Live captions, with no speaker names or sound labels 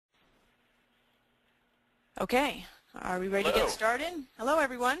Okay, are we ready to Hello. get started? Hello,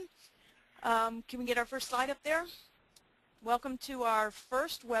 everyone. Can we get our first slide up there? Welcome to our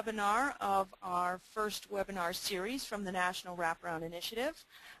first webinar of our first webinar series from the National Wraparound Initiative.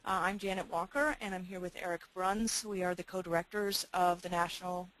 I'm Janet Walker, and I'm here with Eric Bruns. We are the co-directors of the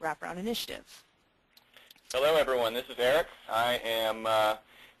National Wraparound Initiative. Hello, everyone. This is Eric. I am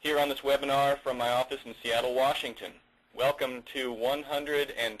here on this webinar from my office in Seattle, Washington. Welcome to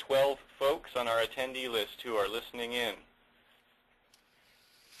 112 folks on our attendee list who are listening in.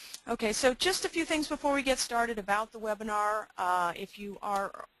 Okay, so just a few things before we get started about the webinar. If you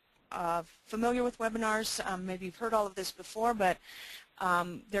are familiar with webinars, maybe you've heard all of this before, but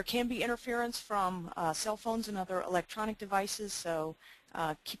there can be interference from cell phones and other electronic devices, so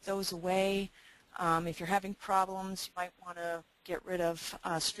keep those away. If you're having problems, you might want to get rid of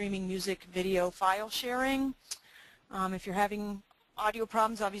streaming music, video, file sharing. If you're having audio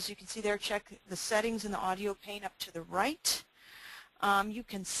problems, obviously you can see there, check the settings in the audio pane up to the right. You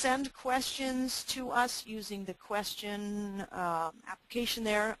can send questions to us using the question application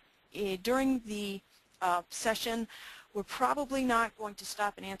there. During the session, we're probably not going to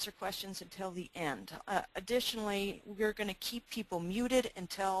stop and answer questions until the end. Additionally, we're going to keep people muted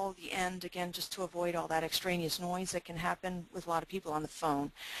until the end, again, just to avoid all that extraneous noise that can happen with a lot of people on the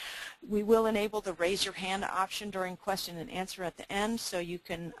phone. We will enable the raise your hand option during question and answer at the end, so you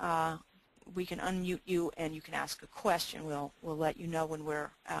can we can unmute you and you can ask a question. We'll let you know when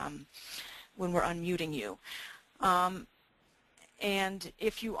we're unmuting you. And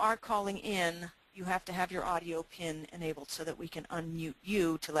if you are calling in, you have to have your audio pin enabled so that we can unmute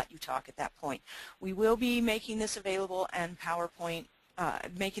you to let you talk at that point. We will be making this available and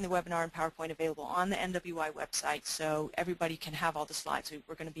making the webinar and PowerPoint available on the NWI website so everybody can have all the slides.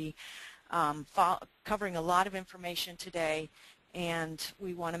 We're going to be covering a lot of information today, and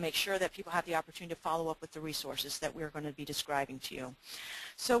we want to make sure that people have the opportunity to follow up with the resources that we're going to be describing to you.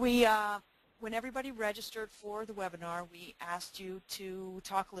 So when everybody registered for the webinar, we asked you to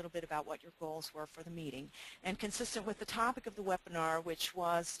talk a little bit about what your goals were for the meeting. And consistent with the topic of the webinar, which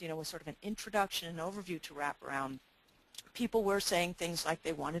was, was sort of an introduction and overview to Wraparound, people were saying things like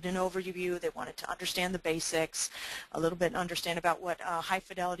they wanted an overview, they wanted to understand the basics, a little bit understand about what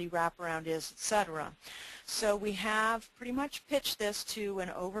high-fidelity wraparound is, etc. So we have pretty much pitched this to an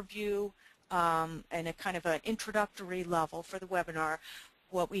overview and a kind of an introductory level for the webinar.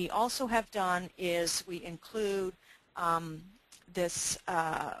 What we also have done is we include the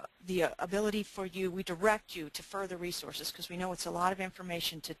ability for you, we direct you to further resources because we know it's a lot of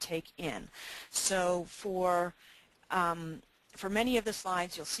information to take in. So for many of the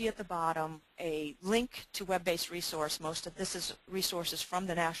slides, you'll see at the bottom a link to web-based resource. Most of this is resources from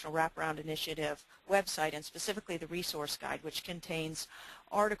the National Wraparound Initiative website, and specifically the resource guide, which contains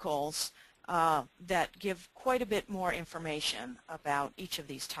articles that give quite a bit more information about each of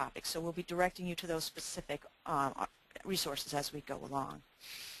these topics. So we'll be directing you to those specific resources as we go along.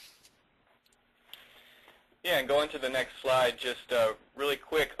 Yeah, and going to the next slide, just a really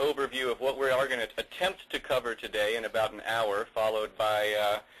quick overview of what we are going to attempt to cover today in about an hour, followed by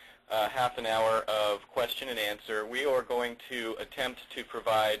half an hour of question and answer. We are going to attempt to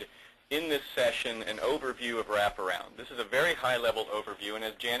provide in this session an overview of Wraparound. This is a very high-level overview, and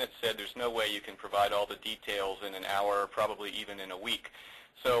as Janet said, there's no way you can provide all the details in an hour or probably even in a week.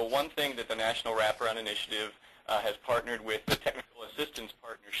 So one thing that the National Wraparound Initiative has partnered with the Technical Assistance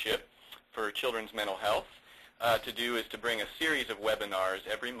Partnership for Children's Mental Health to do is to bring a series of webinars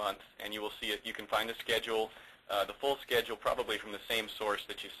every month, and you will see it. You can find a schedule, the full schedule, probably from the same source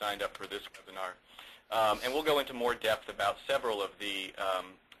that you signed up for this webinar. And we'll go into more depth about several of the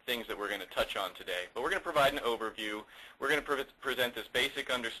things that we're going to touch on today. But we're going to provide an overview. We're going to present this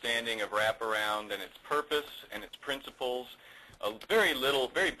basic understanding of Wraparound and its purpose and its principles, a very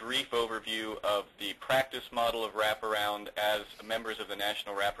brief overview of the practice model of Wraparound as members of the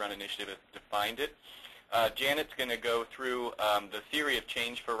National Wraparound Initiative have defined it. Janet's going to go through the theory of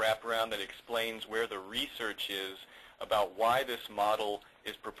change for Wraparound that explains where the research is about why this model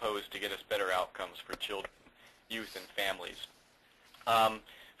is proposed to get us better outcomes for children, youth, and families.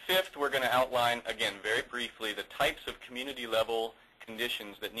 Fifth, we're going to outline, again, very briefly, the types of community-level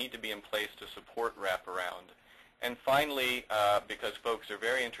conditions that need to be in place to support Wraparound. And finally, because folks are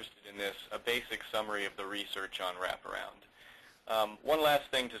very interested in this, a basic summary of the research on Wraparound. One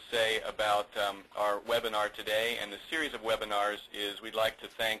last thing to say about our webinar today and the series of webinars is we'd like to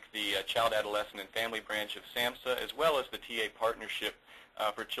thank the Child, Adolescent, and Family branch of SAMHSA, as well as the TA Partnership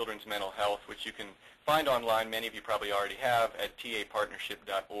for Children's Mental Health, which you can find online, many of you probably already have, at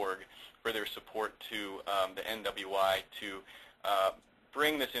tapartnership.org, for their support to the NWI to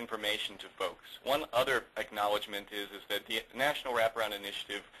bring this information to folks. One other acknowledgement is that the National Wraparound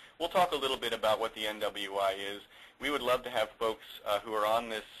Initiative, we'll talk a little bit about what the NWI is. We would love to have folks who are on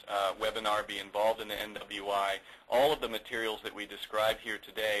this webinar be involved in the NWI. All of the materials that we describe here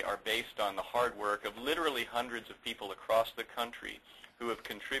today are based on the hard work of literally hundreds of people across the country who have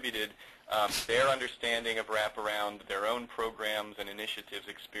contributed their understanding of Wraparound, their own programs and initiatives,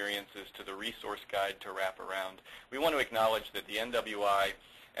 experiences to the resource guide to Wraparound. We want to acknowledge that the NWI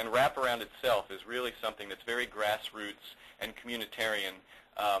and Wraparound itself is really something that's very grassroots and communitarian,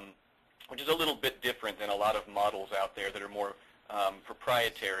 which is a little bit different than a lot of models out there that are more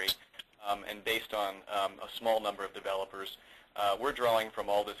proprietary and based on a small number of developers. We're drawing from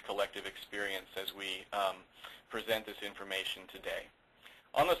all this collective experience as we present this information today.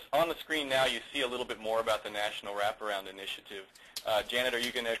 On the screen now, you see a little bit more about the National Wraparound Initiative. Janet, are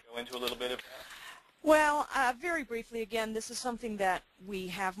you going to go into a little bit of that? Well, very briefly, again, this is something that we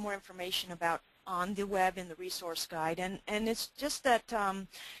have more information about on the web in the resource guide, and it's just that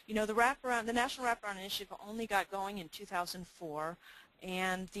you know, the National Wraparound Initiative only got going in 2004,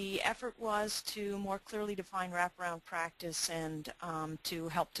 and the effort was to more clearly define wraparound practice and to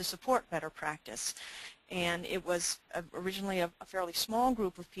help to support better practice. And it was originally a fairly small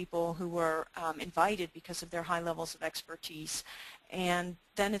group of people who were invited because of their high levels of expertise. And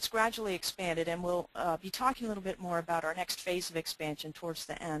then it's gradually expanded, and we'll be talking a little bit more about our next phase of expansion towards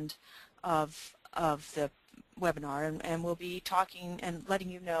the end of the webinar, and we'll be talking and letting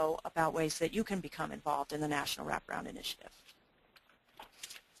you know about ways that you can become involved in the National Wraparound Initiative.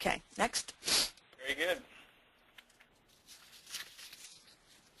 Okay, next. Very good.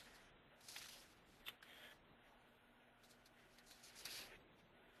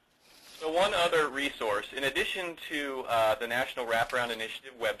 So one other resource, in addition to the National Wraparound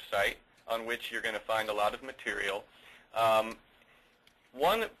Initiative website, on which you're going to find a lot of material,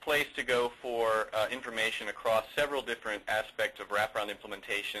 one place to go for information across several different aspects of Wraparound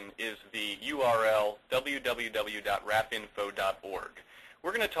implementation is the URL www.wrapinfo.org.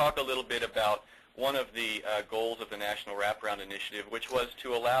 We're going to talk a little bit about one of the goals of the National Wraparound Initiative, which was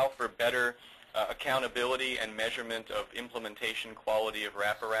to allow for better accountability and measurement of implementation quality of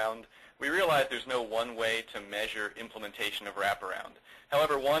Wraparound. We realize there's no one way to measure implementation of Wraparound.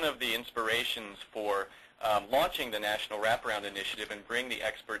 However, one of the inspirations for launching the National Wraparound Initiative and bring the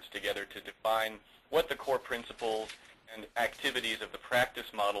experts together to define what the core principles and activities of the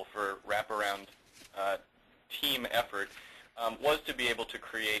practice model for Wraparound team effort was to be able to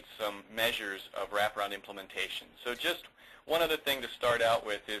create some measures of Wraparound implementation. So just one other thing to start out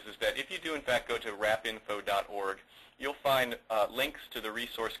with is that if you do in fact go to wrapinfo.org, you'll find links to the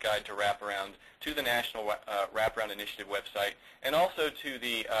resource guide to Wraparound, to the National Wraparound Initiative website, and also to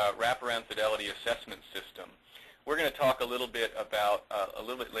the Wraparound Fidelity Assessment System. We're going to talk a little bit about, a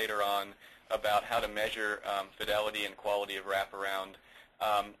little bit later on, about how to measure fidelity and quality of Wraparound.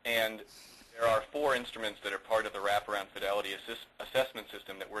 And there are 4 instruments that are part of the Wraparound Fidelity Assessment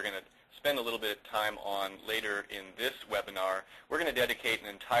System that we're going to spend a little bit of time on later in this webinar. We're going to dedicate an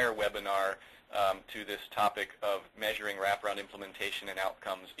entire webinar to this topic of measuring Wraparound implementation and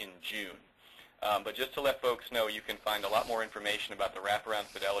outcomes in June. But just to let folks know, you can find a lot more information about the Wraparound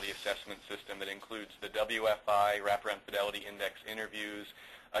Fidelity Assessment System that includes the WFI, Wraparound Fidelity Index interviews,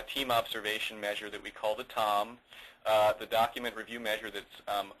 a team observation measure that we call the TOM, the document review measure that's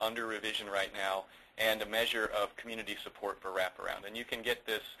under revision right now, and a measure of community support for Wraparound. And you can get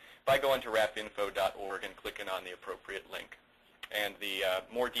this by going to wrapinfo.org and clicking on the appropriate link. And the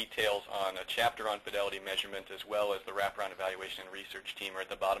more details on a chapter on fidelity measurement, as well as the Wraparound Evaluation and Research Team, are at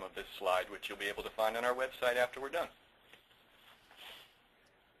the bottom of this slide, which you'll be able to find on our website after we're done.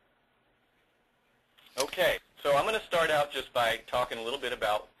 Okay, so I'm going to start out just by talking a little bit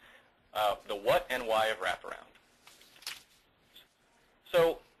about the what and why of Wraparound.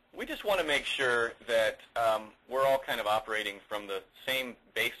 So we just want to make sure that we're all kind of operating from the same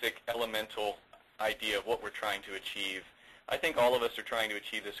basic elemental idea of what we're trying to achieve. I think all of us are trying to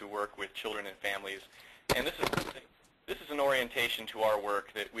achieve this who work with children and families, and this is an orientation to our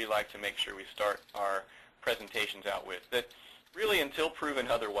work that we like to make sure we start our presentations out with, that really, until proven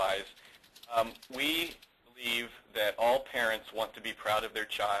otherwise, we believe that all parents want to be proud of their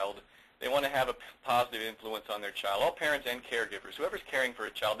child. They want to have a positive influence on their child. All parents and caregivers, whoever's caring for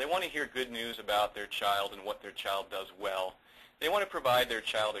a child, they want to hear good news about their child and what their child does well. They want to provide their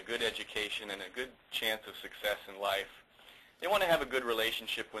child a good education and a good chance of success in life. They want to have a good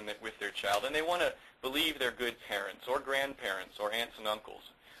relationship with their child, and they want to believe they're good parents or grandparents or aunts and uncles,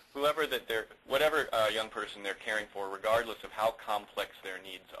 whoever that whatever young person they're caring for, regardless of how complex their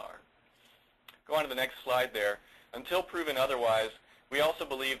needs are. Go on to the next slide there. Until proven otherwise, We also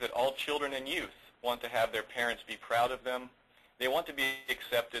believe that all children and youth want to have their parents be proud of them. They want to be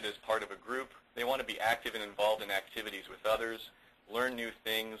accepted as part of a group. They want to be active and involved in activities with others, learn new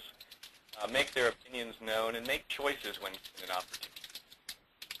things, make their opinions known, and make choices when given an opportunity.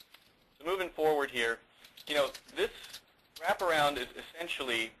 So moving forward here, this wraparound is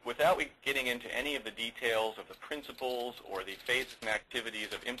essentially, without getting into any of the details of the principles or the phases and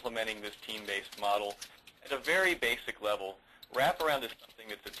activities of implementing this team-based model, at a very basic level, wraparound is something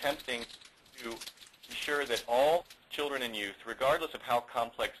that's attempting to ensure that all children and youth, regardless of how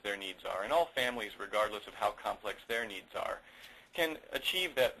complex their needs are, and all families, regardless of how complex their needs are, can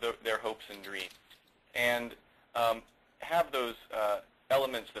achieve their hopes and dreams and have those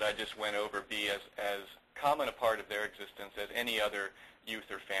elements that I just went over be as common a part of their existence as any other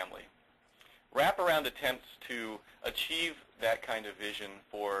youth or family. Wraparound attempts to achieve that kind of vision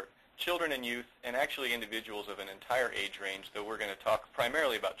for children and youth, and actually individuals of an entire age range, though we're going to talk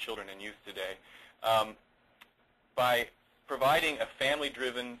primarily about children and youth today, by providing a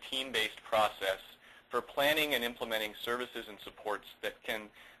family-driven, team-based process for planning and implementing services and supports that can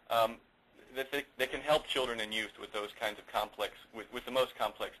help children and youth with those kinds of with the most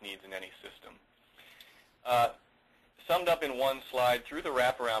complex needs in any system. Summed up in one slide, through the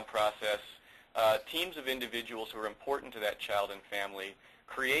wraparound process, teams of individuals who are important to that child and family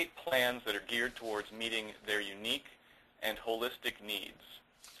create plans that are geared towards meeting their unique and holistic needs.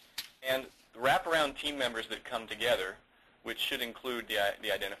 And the wraparound team members that come together, which should include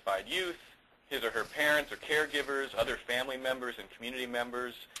the identified youth, his or her parents or caregivers, other family members and community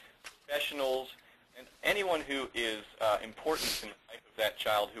members, professionals, and anyone who is important in the life of that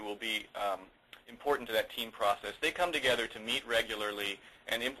child who will be important to that team process, they come together to meet regularly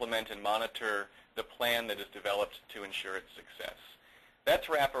and implement and monitor the plan that is developed to ensure its success. That's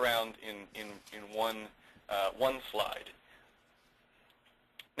wraparound in one slide.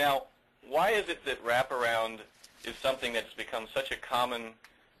 Now, why is it that wraparound is something that's become such a common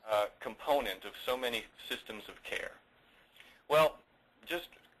component of so many systems of care? Well, just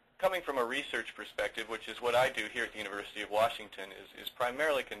coming from a research perspective, which is what I do here at the University of Washington, is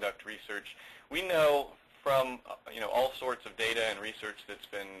primarily conduct research. We know from all sorts of data and research that's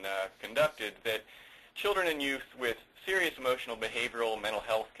been conducted that children and youth with serious emotional, behavioral, mental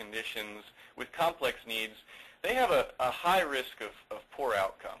health conditions, with complex needs, they have a high risk of poor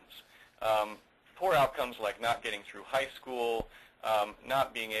outcomes. Poor outcomes like not getting through high school,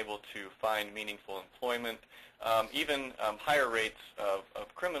 not being able to find meaningful employment, even higher rates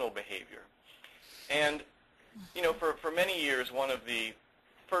of criminal behavior. And, for many years, one of the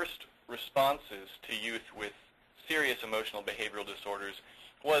first responses to youth with serious emotional behavioral disorders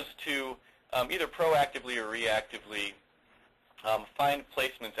was to either proactively or reactively find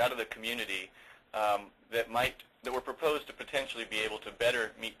placements out of the community that were proposed to potentially be able to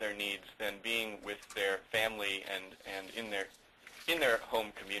better meet their needs than being with their family and in their home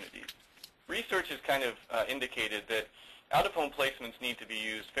communities. Research has kind of indicated that out-of-home placements need to be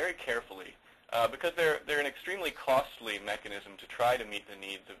used very carefully because they're an extremely costly mechanism to try to meet the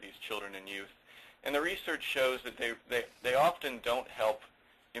needs of these children and youth. And the research shows that they often don't help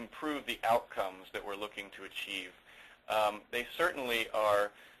improve the outcomes that we're looking to achieve. They certainly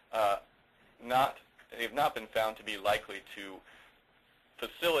are they've not been found to be likely to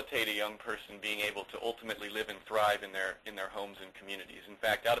facilitate a young person being able to ultimately live and thrive in their homes and communities. In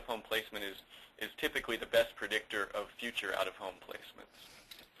fact, out-of-home placement is typically the best predictor of future out-of-home placements.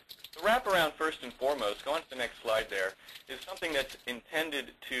 The wraparound, first and foremost, go on to the next slide there, is something that's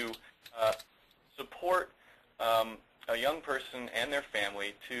intended to support a young person and their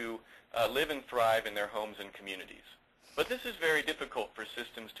family to live and thrive in their homes and communities. But this is very difficult for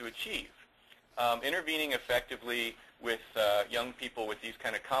systems to achieve. Intervening effectively with young people with these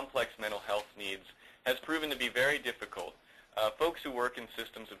kind of complex mental health needs has proven to be very difficult. Folks who work in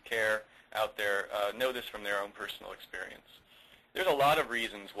systems of care out there know this from their own personal experience. There's a lot of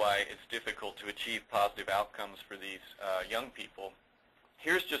reasons why it's difficult to achieve positive outcomes for these young people.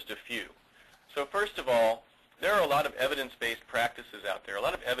 Here's just a few. So first of all, there are a lot of evidence-based practices out there, a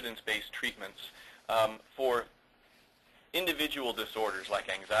lot of evidence-based treatments for individual disorders like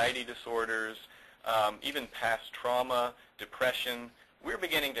anxiety disorders, even past trauma, depression. We're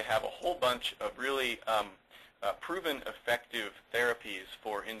beginning to have a whole bunch of really proven effective therapies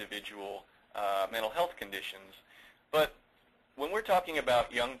for individual mental health conditions. But when we're talking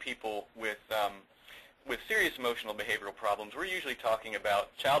about young people with serious emotional behavioral problems, we're usually talking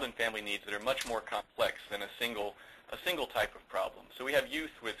about child and family needs that are much more complex than a single type of problem. So we have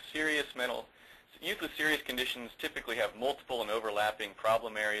youth with serious conditions typically have multiple and overlapping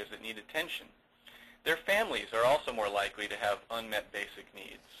problem areas that need attention. their families are also more likely to have unmet basic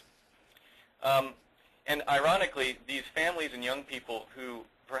needs. And ironically, these families and young people who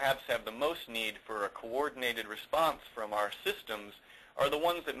perhaps have the most need for a coordinated response from our systems are the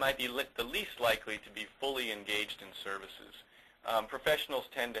ones that might be the least likely to be fully engaged in services. Professionals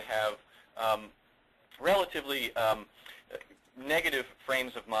tend to have relatively negative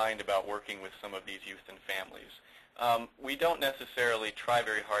frames of mind about working with some of these youth and families. We don't necessarily try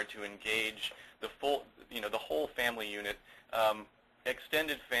very hard to engage the full, the whole family unit,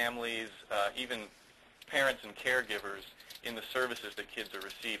 extended families, even parents and caregivers in the services that kids are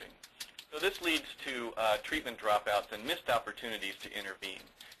receiving. So this leads to treatment dropouts and missed opportunities to intervene.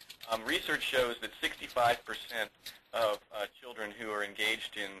 Research shows that 65% of children who are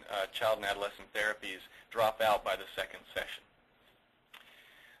engaged in child and adolescent therapies drop out by the second session.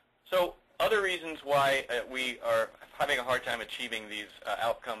 So other reasons why we are having a hard time achieving these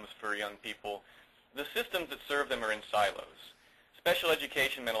outcomes for young people, the systems that serve them are in silos. Special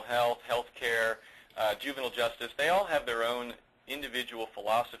education, mental health, healthcare, juvenile justice, they all have their own individual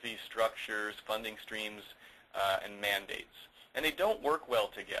philosophies, structures, funding streams, and mandates. And they don't work well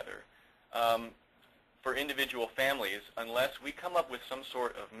together for individual families unless we come up with some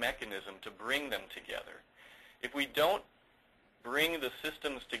sort of mechanism to bring them together. If we don't bring the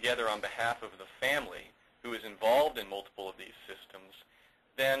systems together on behalf of the family who is involved in multiple of these systems,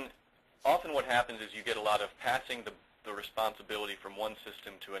 then often what happens is you get a lot of passing the responsibility from one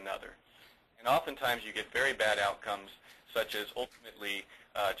system to another. And oftentimes you get very bad outcomes, such as ultimately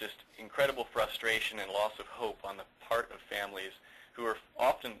just incredible frustration and loss of hope on the part of families who are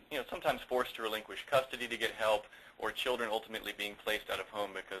often, sometimes forced to relinquish custody to get help, or children ultimately being placed out of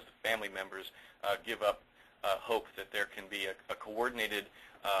home because the family members give up hope that there can be a coordinated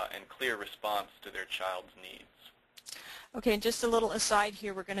and clear response to their child's needs. Okay, and just a little aside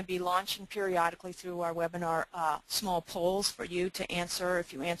here, we're going to be launching periodically through our webinar small polls for you to answer.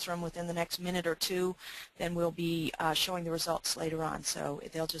 If you answer them within the next minute or two, then we'll be showing the results later on. So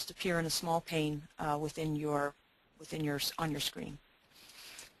they'll just appear in a small pane on your screen.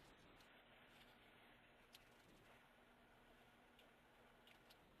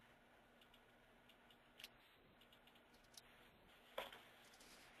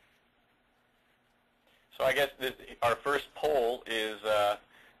 So I guess our first poll is,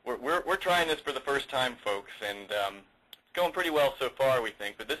 we're trying this for the first time, folks, and it's going pretty well so far, we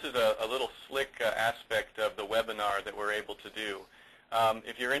think, but this is a little slick aspect of the webinar that we're able to do.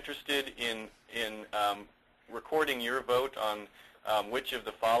 If you're interested in recording your vote on which of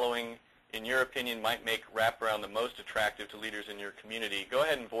the following, in your opinion, might make Wraparound the most attractive to leaders in your community, go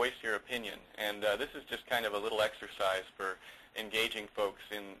ahead and voice your opinion. And this is just kind of a little exercise for engaging folks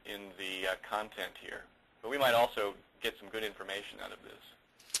in the content here. But we might also get some good information out of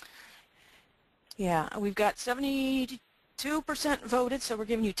this. Yeah, we've got 72% voted, so we're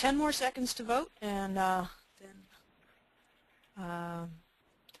giving you 10 more seconds to vote, and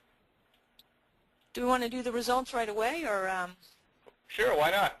do we want to do the results right away, or? Sure, why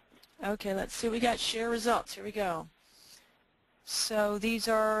not? Okay, let's see. We got share results. Here we go. So these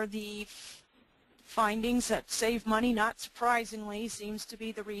are the findings that save money, not surprisingly, seems to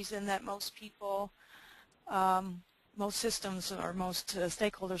be the reason that most people, most systems or most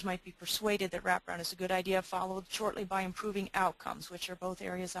stakeholders might be persuaded that Wraparound is a good idea, followed shortly by improving outcomes, which are both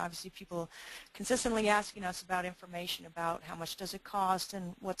areas obviously people consistently asking us about information about how much does it cost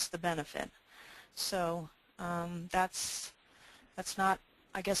and what's the benefit. So that's not,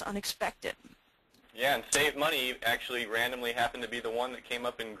 I guess, unexpected. Yeah, and save money actually randomly happened to be the one that came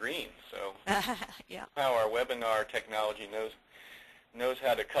up in green. So yeah. How our webinar technology knows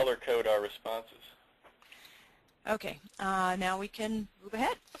how to color code our responses. Okay, now we can move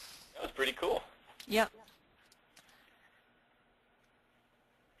ahead. That was pretty cool. Yep.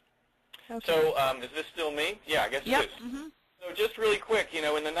 Okay. So is this still me? Yeah, I guess yep. it is. Mm-hmm. So just really quick, in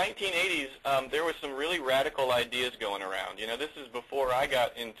the 1980s, there was some really radical ideas going around. This is before I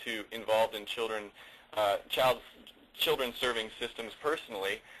got involved in children serving systems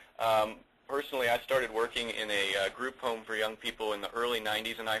personally. Personally, I started working in a group home for young people in the early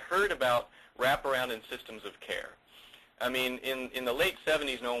 90s, and I heard about Wraparound and systems of care. I mean, in the late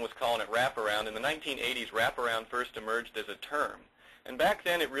 70s, no one was calling it Wraparound. In the 1980s, Wraparound first emerged as a term. And back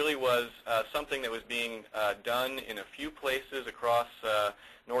then, it really was something that was being done in a few places across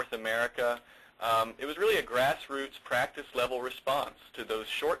North America. It was really a grassroots practice-level response to those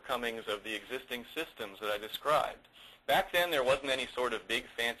shortcomings of the existing systems that I described. Back then, there wasn't any sort of big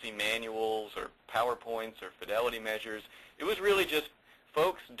fancy manuals or PowerPoints or fidelity measures. It was really just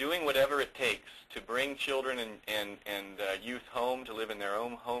folks doing whatever it takes to bring children and youth home to live in their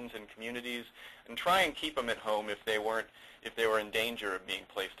own homes and communities, and try and keep them at home if they were in danger of being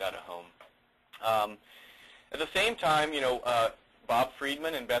placed out of home. At the same time, Bob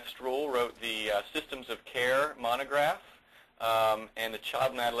Friedman and Beth Struhl wrote the Systems of Care monograph, and the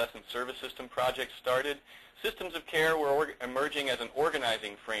Child and Adolescent Service System project started. Systems of care were emerging as an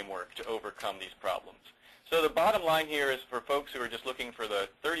organizing framework to overcome these problems. So the bottom line here is for folks who are just looking for the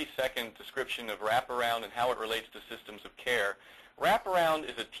 30-second description of Wraparound and how it relates to systems of care. Wraparound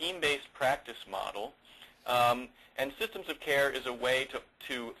is a team-based practice model, and systems of care is a way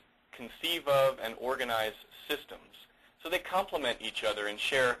to conceive of and organize systems. So they complement each other and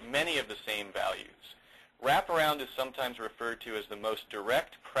share many of the same values. Wraparound is sometimes referred to as the most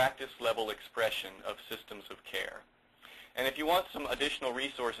direct practice-level expression of systems of care. And if you want some additional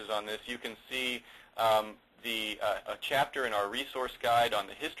resources on this, you can see a chapter in our resource guide on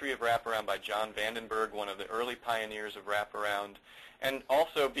the history of Wraparound by John Vandenberg, one of the early pioneers of Wraparound. And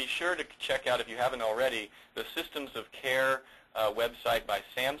also be sure to check out, if you haven't already, the Systems of Care website by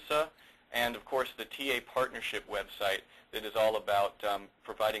SAMHSA, and of course the TA Partnership website that is all about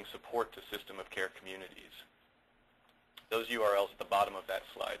providing support to system of care communities. Those URLs at the bottom of that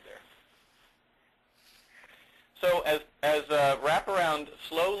slide there. So as Wraparound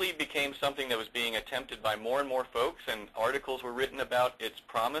slowly became something that was being attempted by more and more folks, and articles were written about its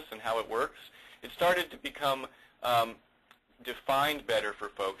promise and how it works, it started to become defined better for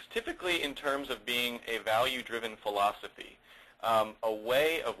folks, typically in terms of being a value-driven philosophy, a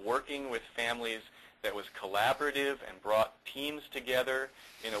way of working with families that was collaborative and brought teams together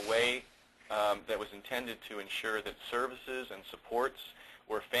in a way that was intended to ensure that services and supports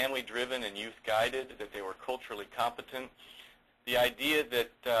were family-driven and youth-guided, that they were culturally competent. The idea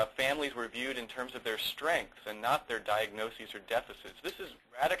that families were viewed in terms of their strengths and not their diagnoses or deficits. This is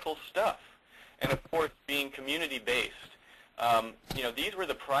radical stuff. And of course, being community-based. These were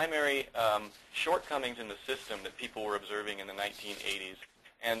the primary shortcomings in the system that people were observing in the 1980s,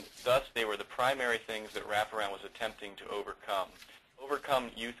 and thus they were the primary things that Wraparound was attempting to overcome. Overcome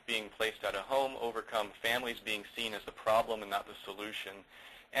youth being placed out of home, overcome families being seen as the problem and not the solution,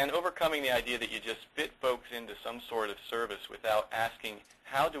 and overcoming the idea that you just fit folks into some sort of service without asking,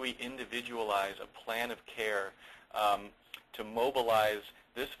 how do we individualize a plan of care to mobilize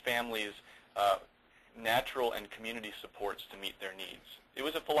this family's natural and community supports to meet their needs. It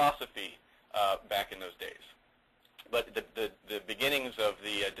was a philosophy back in those days. But the beginnings of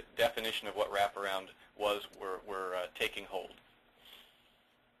the definition of what Wraparound was were taking hold.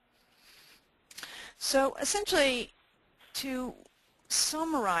 So essentially, to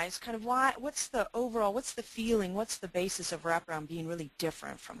summarize kind of what's the overall, what's the feeling, what's the basis of Wraparound being really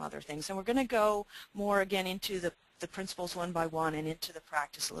different from other things? And we're going to go more again into the principles one by one and into the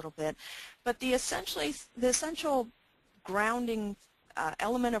practice a little bit. But the essential grounding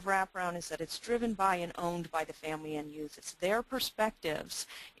element of Wraparound is that it's driven by and owned by the family and youth. It's their perspectives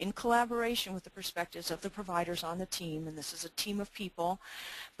in collaboration with the perspectives of the providers on the team, and this is a team of people,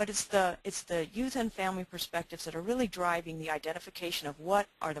 but it's the youth and family perspectives that are really driving the identification of what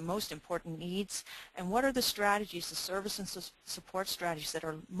are the most important needs and what are the strategies, the service and support strategies that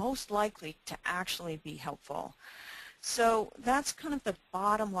are most likely to actually be helpful. So that's kind of the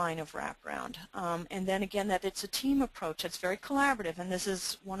bottom line of Wraparound. And then again, that it's a team approach. It's very collaborative, and this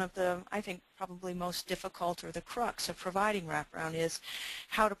is one of the, I think, probably most difficult or the crux of providing Wraparound is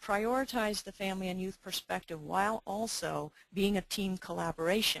how to prioritize the family and youth perspective while also being a team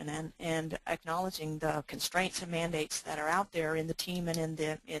collaboration and acknowledging the constraints and mandates that are out there in the team and in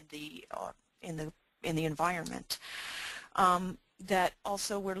the environment. That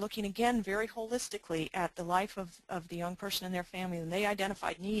also we're looking again very holistically at the life of the young person and their family. When they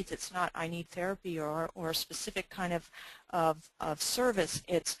identified needs, it's not I need therapy or a specific kind of service.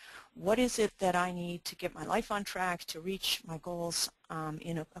 It's what is it that I need to get my life on track to reach my goals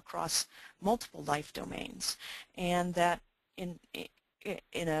across multiple life domains, and that in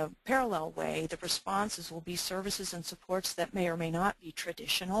a parallel way, the responses will be services and supports that may or may not be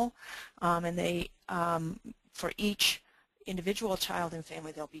traditional, and they for each individual child and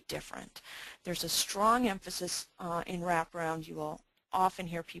family, they'll be different. There's a strong emphasis in Wraparound. You will often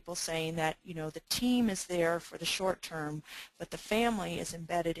hear people saying that, the team is there for the short term, but the family is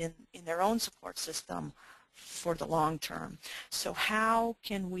embedded in their own support system for the long term. So how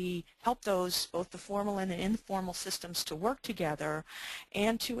can we help those, both the formal and the informal systems, to work together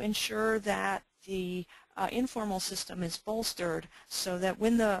and to ensure that the informal system is bolstered so that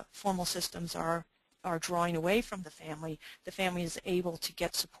when the formal systems are drawing away from the family is able to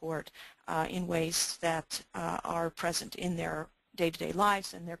get support in ways that are present in their day-to-day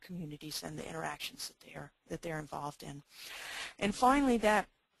lives and their communities and the interactions that they're involved in. And finally,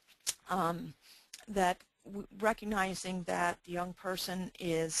 recognizing that the young person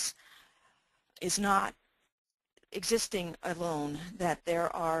is not existing alone, that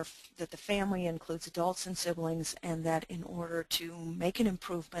the family includes adults and siblings, and that in order to make an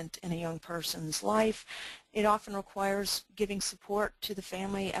improvement in a young person's life, it often requires giving support to the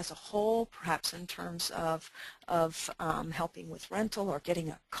family as a whole, perhaps in terms of helping with rental or getting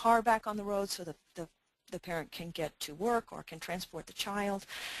a car back on the road so that the parent can get to work or can transport the child,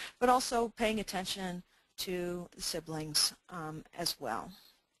 but also paying attention to the siblings as well.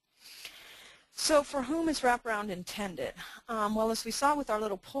 So for whom is Wraparound intended? Well, as we saw with our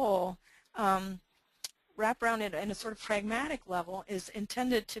little poll, Wraparound at a sort of pragmatic level is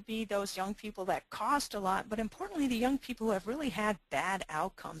intended to be those young people that cost a lot, but importantly the young people who have really had bad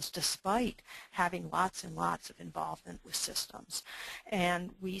outcomes despite having lots and lots of involvement with systems.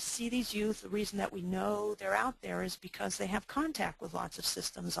 And we see these youth, the reason that we know they're out there is because they have contact with lots of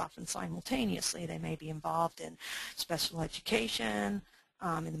systems, often simultaneously. They may be involved in special education,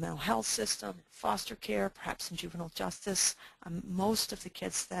 in the mental health system, foster care, perhaps in juvenile justice. Most of the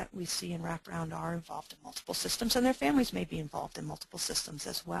kids that we see in Wraparound are involved in multiple systems, and their families may be involved in multiple systems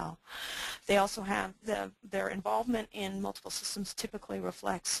as well. They also have their involvement in multiple systems typically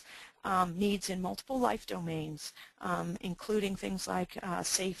reflects needs in multiple life domains, including things like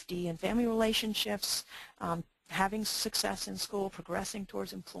safety and family relationships, having success in school, progressing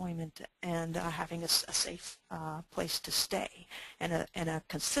towards employment, and having a safe place to stay and a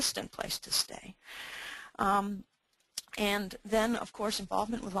consistent place to stay. And then, of course,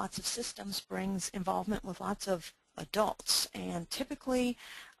 involvement with lots of systems brings involvement with lots of adults. And typically,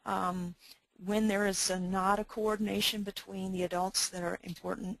 when there is not a coordination between the adults that are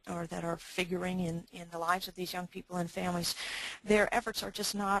important or that are figuring in the lives of these young people and families, their efforts are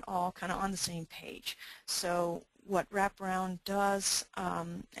just not all kind of on the same page. So what Wraparound does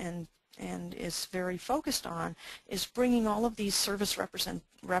and is very focused on is bringing all of these service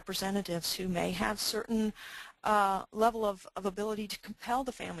representatives who may have certain level of ability to compel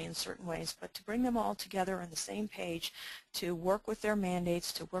the family in certain ways, but to bring them all together on the same page to work with their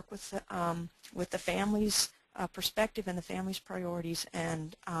mandates, to work with the family's perspective and the family's priorities,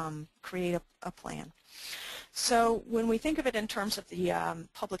 and create a plan. So when we think of it in terms of the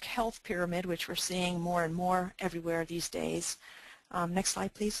public health pyramid, which we're seeing more and more everywhere these days, next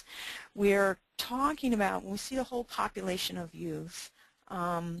slide please, we're talking about, when we see the whole population of youth,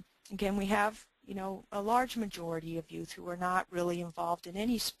 again we have a large majority of youth who are not really involved in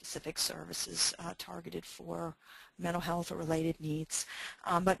any specific services targeted for mental health or related needs,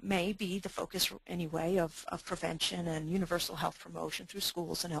 but may be the focus anyway of prevention and universal health promotion through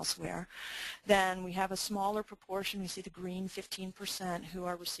schools and elsewhere. Then we have a smaller proportion, we see the green 15%, who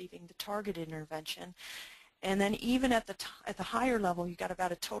are receiving the targeted intervention. And then even at the higher level, you've got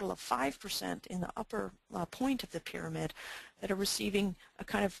about a total of 5% in the upper point of the pyramid that are receiving a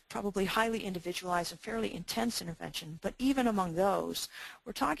kind of probably highly individualized and fairly intense intervention. But even among those,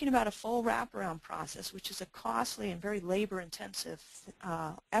 we're talking about a full wraparound process, which is a costly and very labor-intensive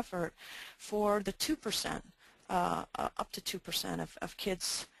effort for the 2%, up to 2% of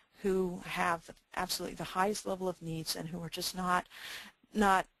kids who have absolutely the highest level of needs and who are just not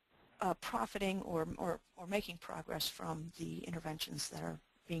profiting or making progress from the interventions that are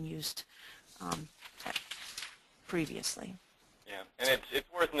being used previously. Yeah, and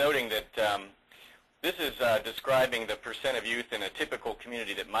it's worth noting that this is describing the percent of youth in a typical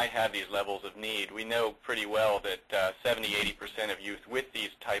community that might have these levels of need. We know pretty well that 70–80% of youth with these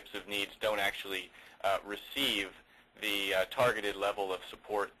types of needs don't actually receive the targeted level of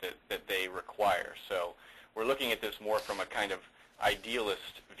support that they require. So we're looking at this more from a kind of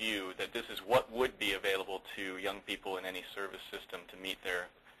idealist view, that this is what would be available to young people in any service system to meet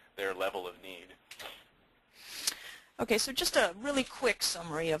their level of need. Okay, so just a really quick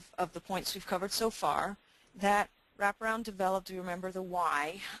summary of the points we've covered so far. That Wraparound developed, you remember the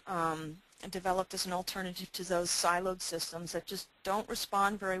why, developed as an alternative to those siloed systems that just don't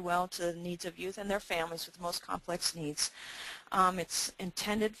respond very well to the needs of youth and their families with the most complex needs. It's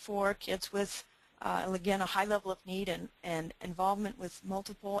intended for kids with again, a high level of need and involvement with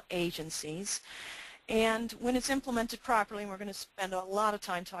multiple agencies. And when it's implemented properly, and we're going to spend a lot of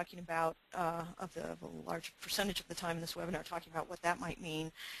time talking about, a large percentage of the time in this webinar talking about what that might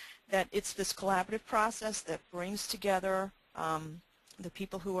mean, that it's this collaborative process that brings together the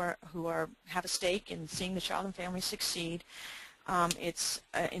people who have a stake in seeing the child and family succeed. It's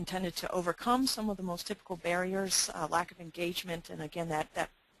intended to overcome some of the most typical barriers, lack of engagement, and again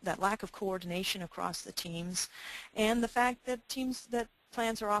that that lack of coordination across the teams, and the fact that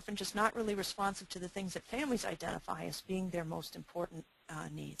plans are often just not really responsive to the things that families identify as being their most important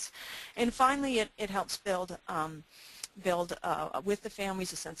needs. And finally, it helps build with the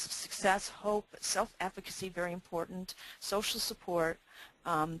families a sense of success, hope, self-efficacy, very important, social support,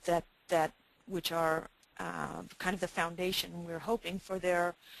 which are kind of the foundation we're hoping for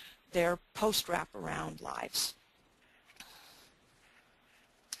their post-wraparound lives.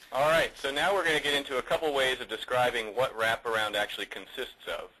 All right, so now we're going to get into a couple ways of describing what wraparound actually consists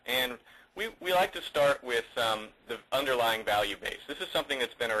of. And we like to start with the underlying value base. This is something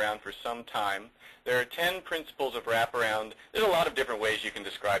that's been around for some time. There are 10 principles of wraparound. There's a lot of different ways you can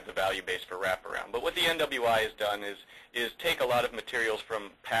describe the value base for wraparound. But what the NWI has done is take a lot of materials from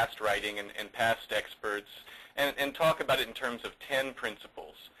past writing and past experts and talk about it in terms of 10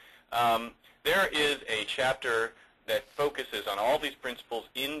 principles. There is a chapter that focuses on all these principles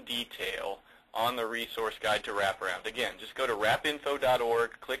in detail on the resource guide to wraparound. Again, just go to wrapinfo.org,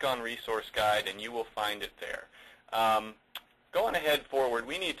 click on resource guide, and you will find it there. Going ahead forward,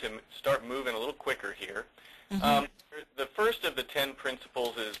 we need to start moving a little quicker here. Mm-hmm. The first of the 10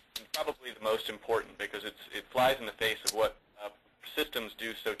 principles is probably the most important because it flies in the face of what systems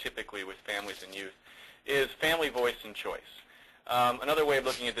do so typically with families and youth, is family voice and choice. Another way of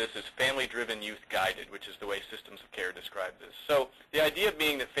looking at this is family-driven youth guided, which is the way systems of care describe this. So the idea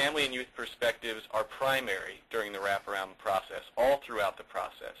being that family and youth perspectives are primary during the wraparound process, all throughout the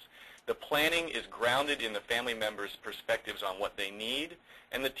process. The planning is grounded in the family members' perspectives on what they need,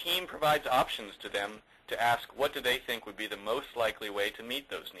 and the team provides options to them to ask what do they think would be the most likely way to meet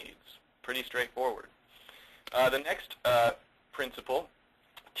those needs. Pretty straightforward. The next principle,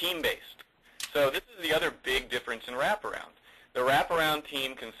 team-based. So this is the other big difference in wraparound. The wraparound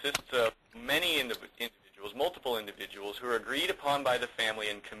team consists of many individuals, multiple individuals, who are agreed upon by the family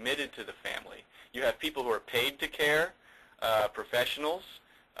and committed to the family. You have people who are paid to care, professionals,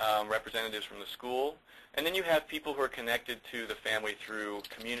 representatives from the school, and then you have people who are connected to the family through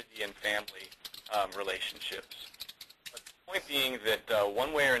community and family relationships. But the point being that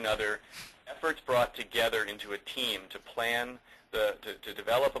one way or another, efforts brought together into a team to plan, to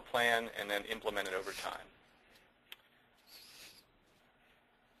develop a plan and then implement it over time.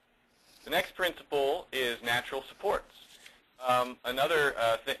 The next principle is natural supports.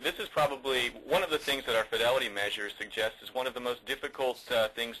 This is probably one of the things that our fidelity measures suggest is one of the most difficult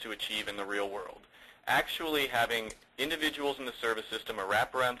things to achieve in the real world. Actually having individuals in the service system, a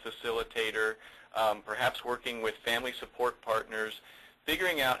wraparound facilitator, perhaps working with family support partners,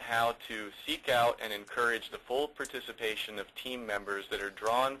 figuring out how to seek out and encourage the full participation of team members that are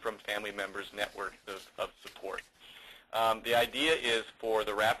drawn from family members' networks of support. The idea is for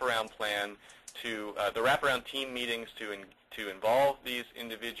the wraparound plan to, the wraparound team meetings to involve these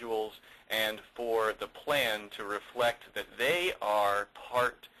individuals and for the plan to reflect that they are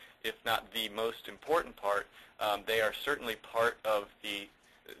part, if not the most important part, they are certainly part of the,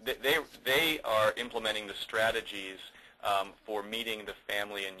 they are implementing the strategies for meeting the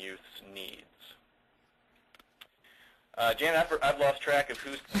family and youth's needs. Jan, I've lost track of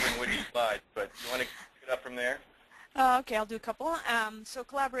who's covering which slide, but you want to pick it up from there? Okay, I'll do a couple. So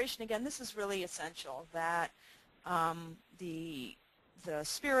collaboration, again, this is really essential, that the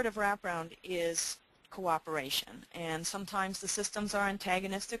spirit of wraparound is cooperation. And sometimes the systems are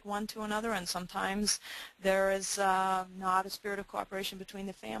antagonistic one to another, and sometimes there is not a spirit of cooperation between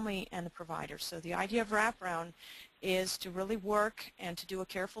the family and the provider. So the idea of wraparound is to really work and to do a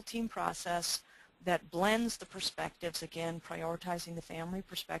careful team process that blends the perspectives, again, prioritizing the family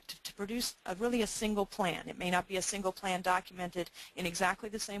perspective to produce really a single plan. It may not be a single plan documented in exactly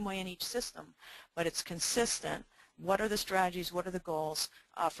the same way in each system, but it's consistent. What are the strategies, what are the goals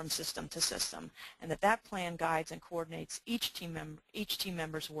from system to system, and that plan guides and coordinates each team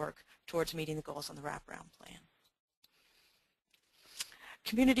member's work towards meeting the goals on the wraparound plan.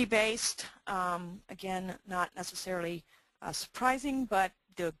 Community-based, again, not necessarily surprising, but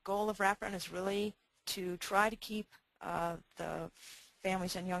the goal of wraparound is really to try to keep the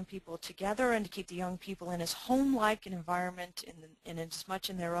families and young people together and to keep the young people in as home-like an environment and as much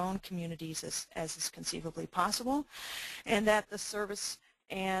in their own communities as is conceivably possible, and that the service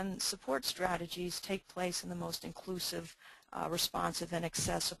and support strategies take place in the most inclusive, responsive, and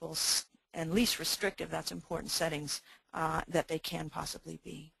accessible and least restrictive, that's important, settings that they can possibly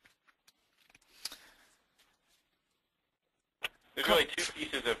be. There's really two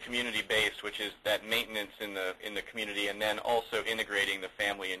pieces of community-based, which is that maintenance in the community, and then also integrating the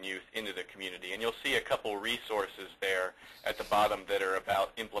family and youth into the community. And you'll see a couple resources there at the bottom that are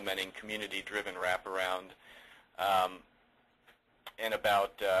about implementing community-driven wraparound. and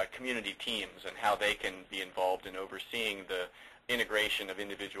about community teams and how they can be involved in overseeing the integration of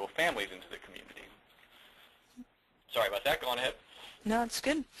individual families into the community. Sorry about that. Go on ahead. No, it's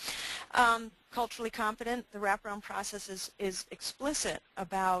good. Culturally competent, the wraparound process is explicit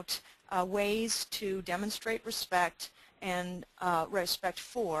about ways to demonstrate respect and respect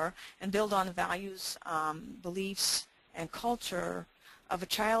for and build on the values, beliefs, and culture of a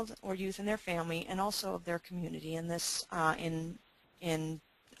child or youth and their family, and also of their community. And this in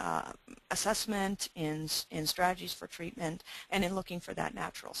assessment, in strategies for treatment, and in looking for that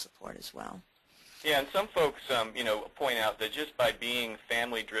natural support as well. Yeah, and some folks, point out that just by being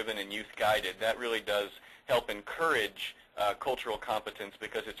family-driven and youth-guided, that really does help encourage cultural competence,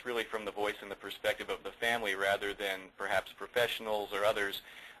 because it's really from the voice and the perspective of the family rather than perhaps professionals or others.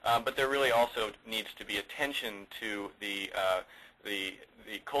 But there really also needs to be attention to the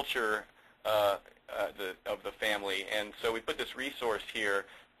culture of the family, and so we put this resource here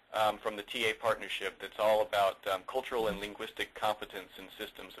from the TA partnership that's all about cultural and linguistic competence in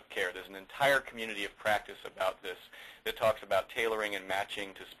systems of care. There's an entire community of practice about this that talks about tailoring and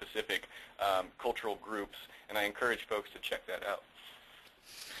matching to specific cultural groups, and I encourage folks to check that out.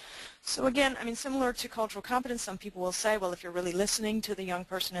 So again, I mean, similar to cultural competence, some people will say, well, if you're really listening to the young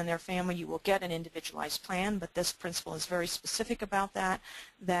person and their family, you will get an individualized plan, but this principle is very specific about that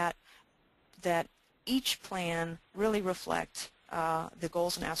each plan really reflects the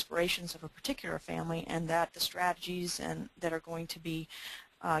goals and aspirations of a particular family, and that the strategies that are going to be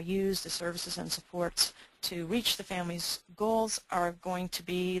used, the services and supports to reach the family's goals are going to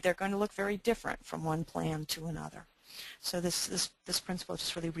be, they're going to look very different from one plan to another. So this principle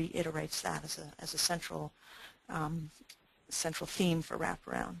just really reiterates that as a central theme for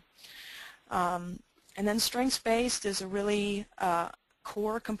wraparound. And then strengths-based is a really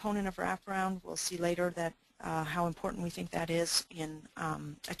core component of wraparound. We'll see later that how important we think that is in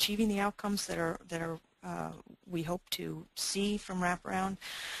achieving the outcomes that we hope to see from wraparound,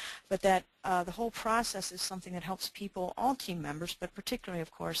 but that the whole process is something that helps people, all team members, but particularly,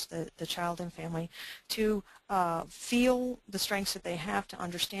 of course, the child and family, to feel the strengths that they have, to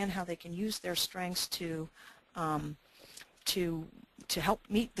understand how they can use their strengths to help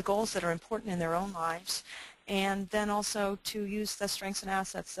meet the goals that are important in their own lives, and then also to use the strengths and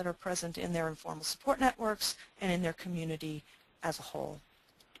assets that are present in their informal support networks and in their community as a whole.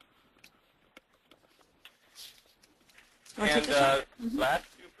 And last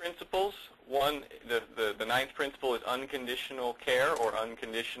two principles. One, the ninth principle is unconditional care, or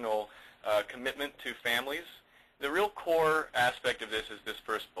unconditional commitment to families. The real core aspect of this is this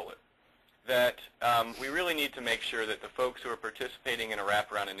first bullet, that we really need to make sure that the folks who are participating in a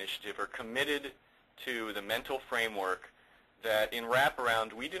wraparound initiative are committed to the mental framework that in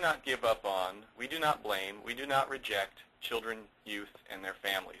wraparound we do not give up on, we do not blame, we do not reject children, youth, and their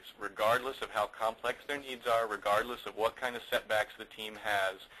families, regardless of how complex their needs are, regardless of what kind of setbacks the team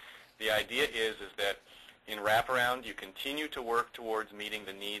has. The idea is that in wraparound you continue to work towards meeting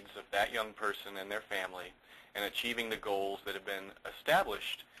the needs of that young person and their family and achieving the goals that have been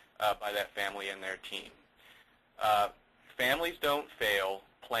established by that family and their team. Families don't fail,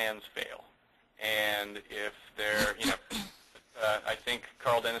 plans fail. And if they're, I think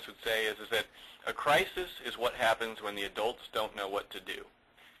Carl Dennis would say is that a crisis is what happens when the adults don't know what to do.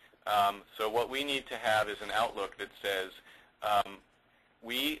 So what we need to have is an outlook that says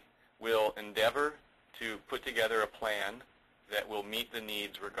we will endeavor to put together a plan that will meet the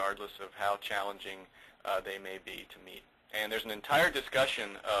needs regardless of how challenging they may be to meet. And there's an entire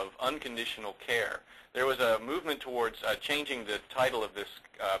discussion of unconditional care. There was a movement towards changing the title of this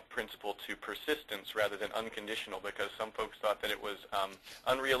principle to persistence rather than unconditional, because some folks thought that it was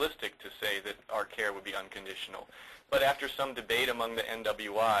unrealistic to say that our care would be unconditional. But after some debate among the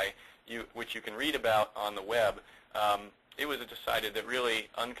NWI, which you can read about on the web, it was decided that really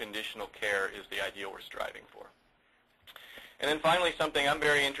unconditional care is the ideal we're striving for. And then finally, something I'm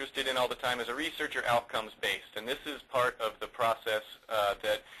very interested in all the time is a researcher outcomes-based. And this is part of the process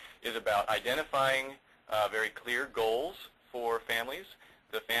that is about identifying very clear goals for families.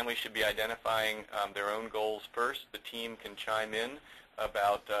 The family should be identifying their own goals first. The team can chime in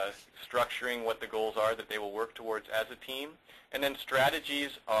about structuring what the goals are that they will work towards as a team. And then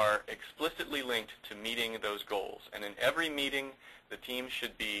strategies are explicitly linked to meeting those goals. And in every meeting, the team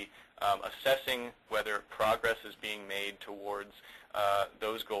should be assessing whether progress is being made towards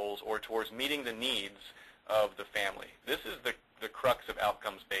those goals or towards meeting the needs of the family. This is the crux of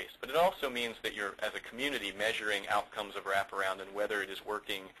outcomes-based, but it also means that you're, as a community, measuring outcomes of wraparound and whether it is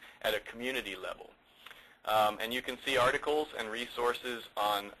working at a community level. And you can see articles and resources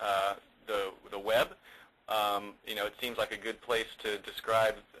on the web You know, it seems like a good place to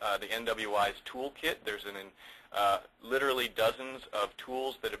describe the NWI's toolkit. There's literally dozens of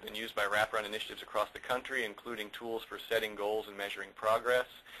tools that have been used by wraparound initiatives across the country, including tools for setting goals and measuring progress.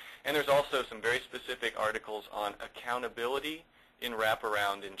 And there's also some very specific articles on accountability in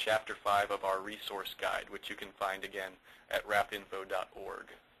wraparound in Chapter 5 of our resource guide, which you can find again at rapinfo.org.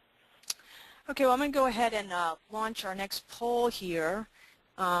 Okay, well, I'm going to go ahead and launch our next poll here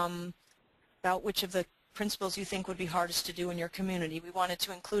about which of the principles you think would be hardest to do in your community. We wanted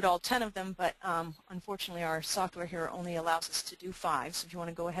to include all 10 of them, but unfortunately our software here only allows us to do 5. So if you want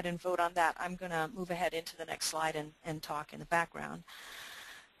to go ahead and vote on that, I'm going to move ahead into the next slide and talk in the background.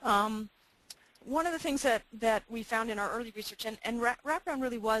 One of the things that we found in our early research, and wraparound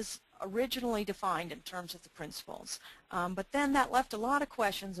really was originally defined in terms of the principles, but then that left a lot of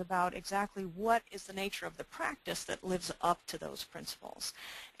questions about exactly what is the nature of the practice that lives up to those principles.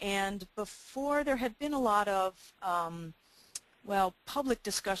 And before there had been a lot of well, public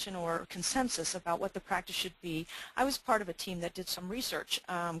discussion or consensus about what the practice should be, I was part of a team that did some research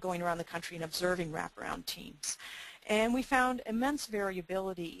going around the country and observing wraparound teams. And we found immense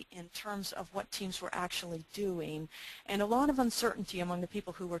variability in terms of what teams were actually doing, and a lot of uncertainty among the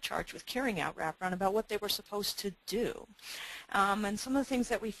people who were charged with carrying out wraparound about what they were supposed to do. And some of the things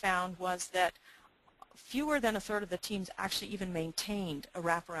that we found was that fewer than a third of the teams actually even maintained a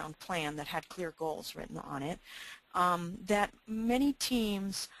wraparound plan that had clear goals written on it. That many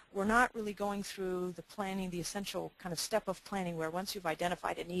teams were not really going through the planning, the essential kind of step of planning where once you've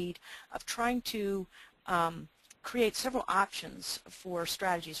identified a need, of trying to create several options for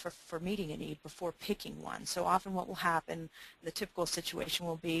strategies for meeting a need before picking one. So often what will happen, the typical situation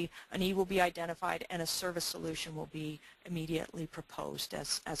will be a need will be identified and a service solution will be immediately proposed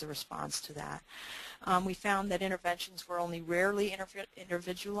as a response to that. We found that interventions were only rarely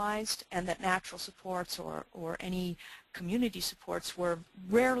individualized, and that natural supports or any community supports were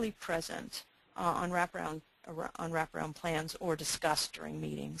rarely present on wraparound plans or discussed during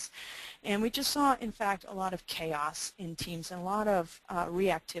meetings. And we just saw, in fact, a lot of chaos in teams and a lot of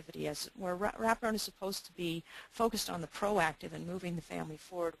reactivity, where wraparound is supposed to be focused on the proactive and moving the family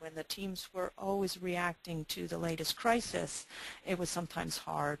forward. When the teams were always reacting to the latest crisis, it was sometimes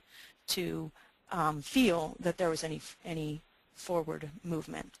hard to feel that there was any forward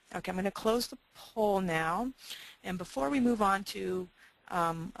movement. Okay, I'm going to close the poll now. And before we move on to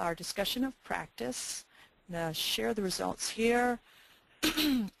our discussion of practice, share the results here.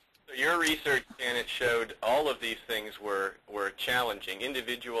 So your research, Janet, showed all of these things were challenging,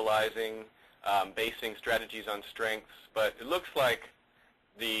 individualizing, basing strategies on strengths, but it looks like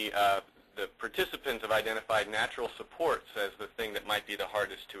the participants have identified natural supports as the thing that might be the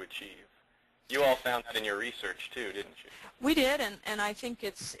hardest to achieve. You all found that in your research too, didn't you? We did, and I think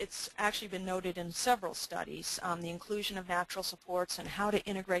it's actually been noted in several studies. The inclusion of natural supports and how to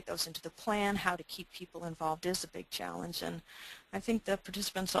integrate those into the plan, how to keep people involved is a big challenge. And I think the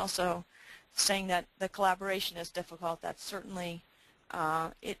participants also saying that the collaboration is difficult. That's certainly,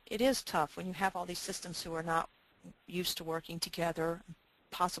 it is tough when you have all these systems who are not used to working together,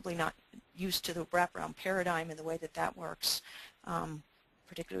 possibly not used to the wraparound paradigm and the way that that works,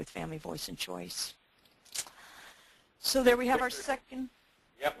 particularly with family voice and choice. So there we have our second.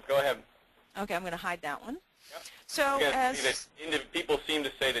 Yep, go ahead. Okay, I'm going to hide that one. Yep. So as people seem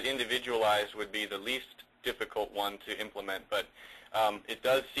to say that individualized would be the least difficult one to implement, but it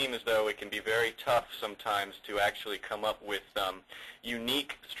does seem as though it can be very tough sometimes to actually come up with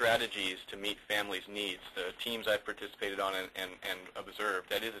unique strategies to meet families' needs. The teams I've participated on and observed,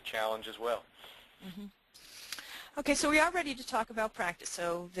 that is a challenge as well. Mm-hmm. Okay, so we are ready to talk about practice.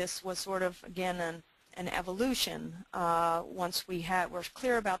 So this was sort of, again, an evolution once we were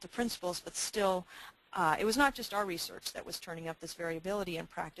clear about the principles, but still it was not just our research that was turning up this variability in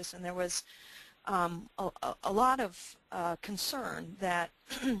practice, and there was a lot of concern that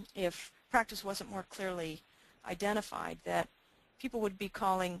if practice wasn't more clearly identified, that people would be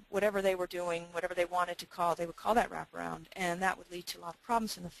calling whatever they were doing, whatever they wanted to call, they would call that wraparound, and that would lead to a lot of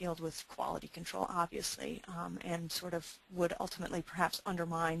problems in the field with quality control, obviously, and sort of would ultimately perhaps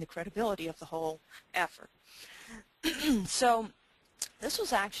undermine the credibility of the whole effort. So this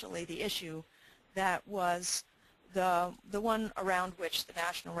was actually the issue that was the one around which the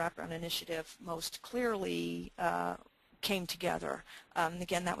National Wraparound Initiative most clearly came together.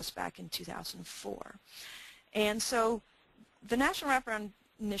 Again, that was back in 2004. And so the National Wraparound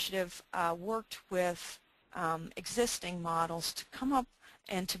Initiative worked with existing models to come up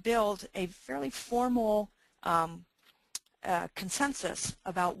and to build a fairly formal consensus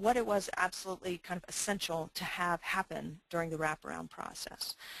about what it was absolutely kind of essential to have happen during the wraparound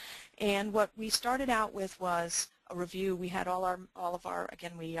process. And what we started out with was a review. We had all of our,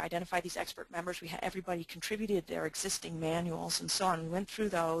 again, we identified these expert members. We had everybody contributed their existing manuals and so on. We went through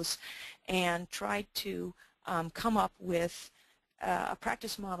those and tried to come up with a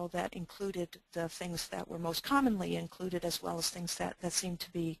practice model that included the things that were most commonly included as well as things that seemed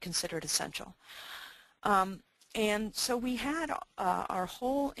to be considered essential. And so we had our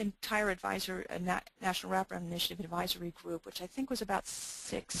whole entire National Wraparound Initiative Advisory Group, which I think was about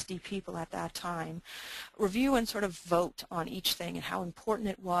 60 people at that time, review and sort of vote on each thing and how important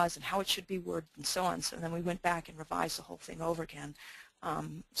it was and how it should be worded and so on. So then we went back and revised the whole thing over again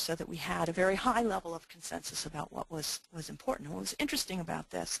so that we had a very high level of consensus about what was important. And what was interesting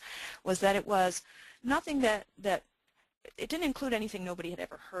about this was that it was nothing that it didn't include anything nobody had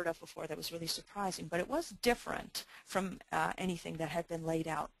ever heard of before that was really surprising, but it was different from anything that had been laid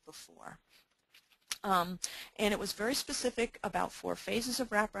out before. And it was very specific about 4 phases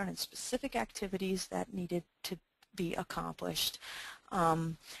of wraparound and specific activities that needed to be accomplished.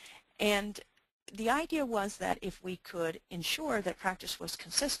 And the idea was that if we could ensure that practice was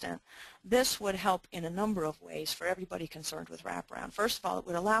consistent, this would help in a number of ways for everybody concerned with wraparound. First of all, it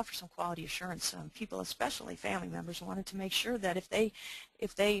would allow for some quality assurance. People, especially family members, wanted to make sure that if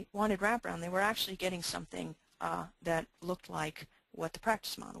they wanted wraparound, they were actually getting something that looked like what the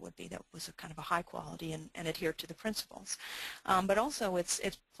practice model would be, that was a kind of a high quality and adhered to the principles. But also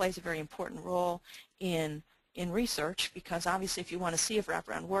it plays a very important role in research, because obviously if you want to see if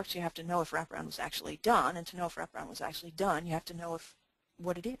wraparound works, you have to know if wraparound was actually done, and to know if wraparound was actually done, you have to know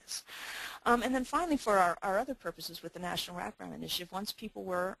what it is. And then finally, for our other purposes with the National Wraparound Initiative, once people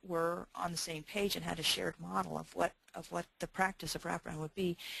were on the same page and had a shared model of what the practice of wraparound would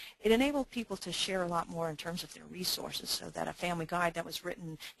be, it enabled people to share a lot more in terms of their resources, so that a family guide that was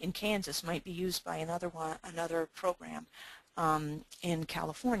written in Kansas might be used by another program in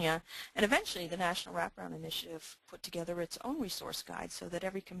California. And eventually the National Wraparound Initiative put together its own resource guide so that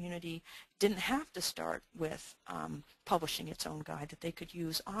every community didn't have to start with publishing its own guide, that they could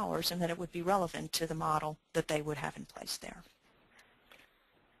use ours and that it would be relevant to the model that they would have in place there.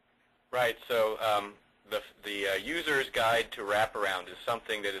 Right. So the user's guide to wraparound is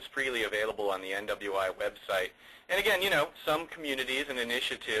something that is freely available on the NWI website. And again, you know, some communities and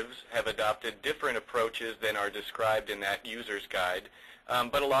initiatives have adopted different approaches than are described in that user's guide.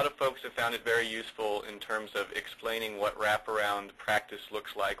 But a lot of folks have found it very useful in terms of explaining what wraparound practice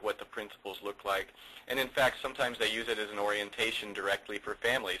looks like, what the principles look like. And in fact, sometimes they use it as an orientation directly for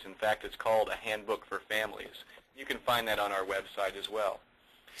families. In fact, it's called a handbook for families. You can find that on our website as well.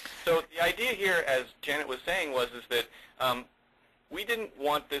 So the idea here, as Janet was saying, was that we didn't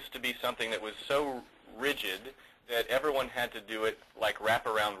want this to be something that was so rigid that everyone had to do it like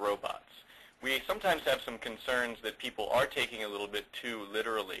wraparound robots. We sometimes have some concerns that people are taking a little bit too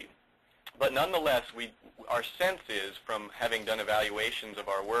literally. But nonetheless, our sense is, from having done evaluations of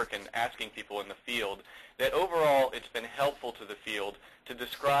our work and asking people in the field, that overall it's been helpful to the field to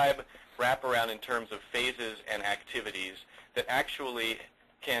describe wraparound in terms of phases and activities that actually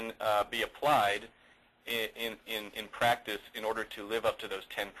can be applied in practice in order to live up to those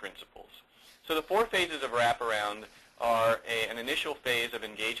 10 principles. So the 4 phases of wraparound are an initial phase of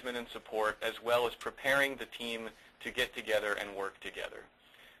engagement and support, as well as preparing the team to get together and work together,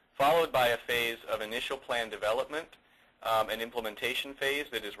 followed by a phase of initial plan development, an implementation phase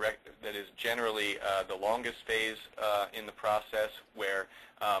that is generally the longest phase in the process, where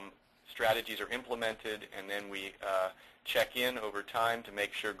strategies are implemented, and then we check in over time to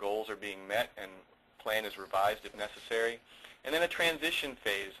make sure goals are being met and plan is revised if necessary. And then a transition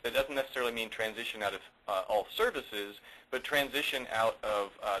phase that doesn't necessarily mean transition out of all services, but transition out of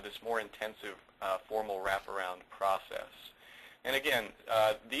this more intensive formal wraparound process. And again,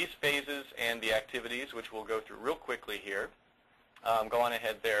 these phases and the activities, which we'll go through real quickly here, go on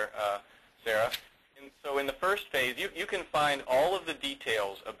ahead there, Sarah. And so in the first phase, you can find all of the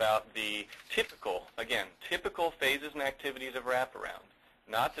details about the typical phases and activities of wraparound.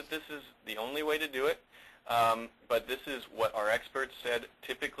 Not that this is the only way to do it, but this is what our experts said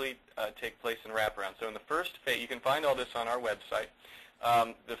typically take place in wraparound. So in the first phase, you can find all this on our website.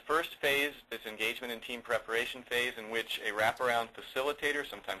 The first phase is engagement and team preparation phase, in which a wraparound facilitator,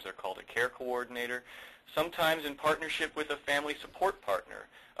 sometimes they're called a care coordinator, sometimes in partnership with a family support partner,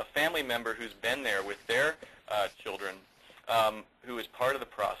 a family member who's been there with their children, who is part of the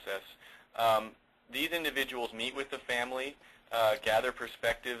process. These individuals meet with the family, gather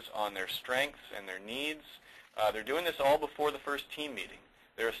perspectives on their strengths and their needs. They're doing this all before the first team meeting.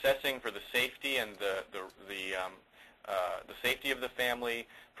 They're assessing for the safety and the safety of the family,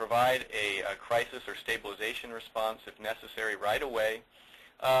 provide a crisis or stabilization response if necessary right away.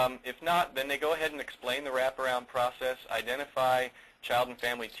 If not, then they go ahead and explain the wraparound process, identify child and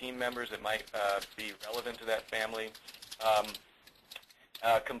family team members that might be relevant to that family,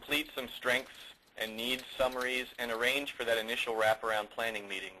 complete some strengths and needs summaries, and arrange for that initial wraparound planning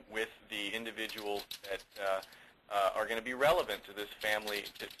meeting with the individuals that are going to be relevant to this family,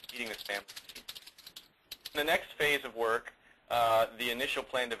 to meeting this family. The next phase of work, the initial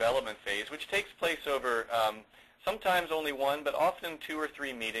plan development phase, which takes place over sometimes only one, but often 2 or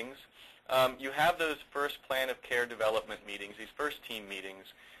 3 meetings. You have those first plan of care development meetings, these first team meetings.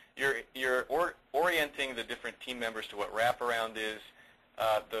 You're orienting the different team members to what wraparound is.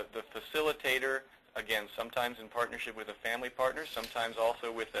 The facilitator, again, sometimes in partnership with a family partner, sometimes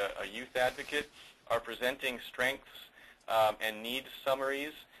also with a youth advocate, are presenting strengths and needs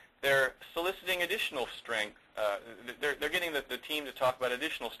summaries. They're soliciting additional strength. They're getting the team to talk about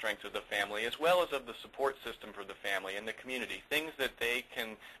additional strengths of the family, as well as of the support system for the family and the community, things that they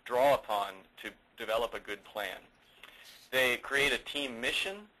can draw upon to develop a good plan. They create a team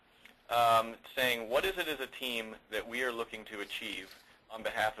mission, saying, what is it as a team that we are looking to achieve on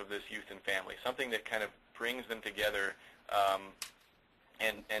behalf of this youth and family, something that kind of brings them together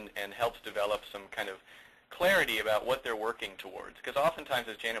and helps develop some kind of clarity about what they're working towards. Because oftentimes,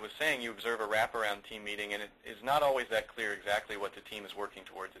 as Janet was saying, you observe a wraparound team meeting, and it is not always that clear exactly what the team is working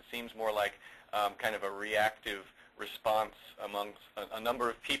towards. It seems more like kind of a reactive response amongst a number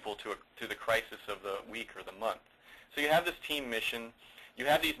of people to the crisis of the week or the month. So you have this team mission, you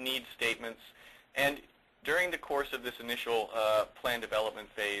have these needs statements, and during the course of this initial plan development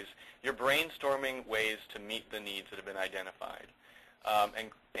phase, you're brainstorming ways to meet the needs that have been identified.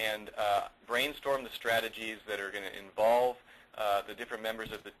 And brainstorm the strategies that are going to involve the different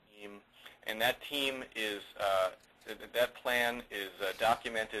members of the team, and that team is that plan is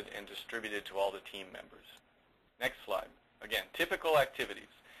documented and distributed to all the team members. Next slide. Again, typical activities.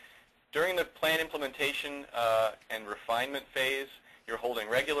 During the plan implementation and refinement phase, you're holding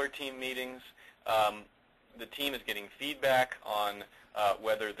regular team meetings. The team is getting feedback on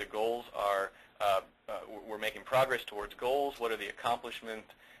whether the goals are we're making progress towards goals, what are the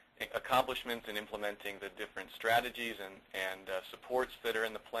accomplishments in implementing the different strategies and supports that are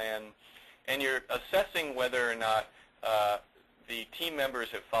in the plan, and you're assessing whether or not the team members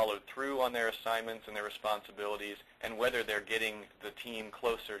have followed through on their assignments and their responsibilities, and whether they're getting the team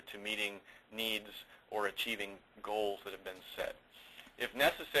closer to meeting needs or achieving goals that have been set. If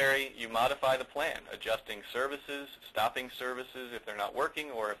necessary, you modify the plan, adjusting services, stopping services if they're not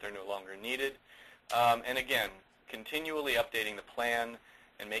working or if they're no longer needed. And again, continually updating the plan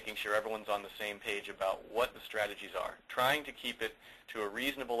and making sure everyone's on the same page about what the strategies are, trying to keep it to a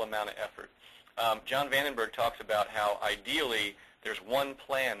reasonable amount of effort. John Vandenberg talks about how ideally there's one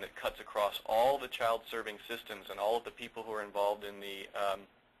plan that cuts across all the child-serving systems and all of the people who are involved in the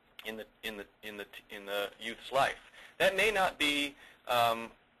youth's life. That may not be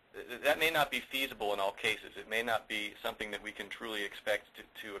feasible in all cases. It may not be something that we can truly expect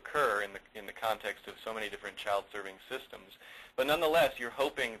to occur in the context of so many different child-serving systems. But nonetheless, you're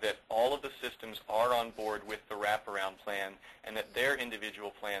hoping that all of the systems are on board with the wraparound plan and that their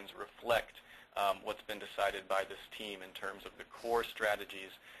individual plans reflect what's been decided by this team in terms of the core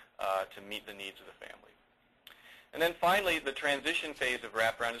strategies to meet the needs of the family. And then finally, the transition phase of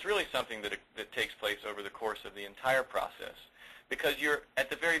wraparound is really something that takes place over the course of the entire process, because you're at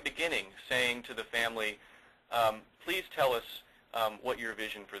the very beginning saying to the family, please tell us what your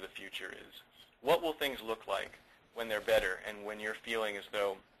vision for the future is. What will things look like when they're better and when you're feeling as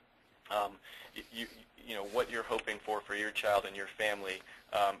though you know what you're hoping for your child and your family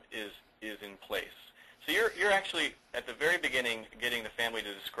is in place. So you're actually at the very beginning getting the family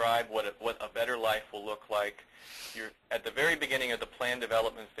to describe what a better life will look like. You're at the very beginning of the plan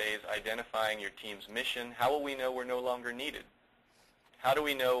development phase identifying your team's mission. How will we know we're no longer needed? How do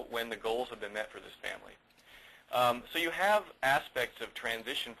we know when the goals have been met for this family? So you have aspects of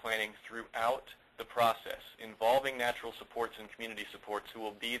transition planning throughout the process involving natural supports and community supports who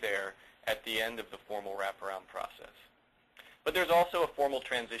will be there at the end of the formal wraparound process. But there's also a formal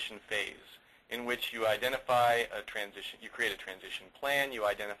transition phase in which you identify a transition, you create a transition plan, you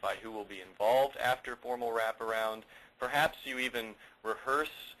identify who will be involved after formal wraparound. Perhaps you even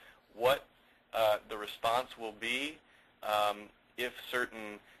rehearse what the response will be if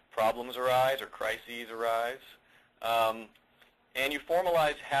certain problems arise or crises arise. And you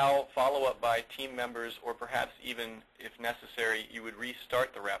formalize how follow-up by team members, or perhaps even, if necessary, you would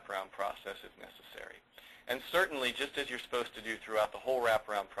restart the wraparound process if necessary. And certainly, just as you're supposed to do throughout the whole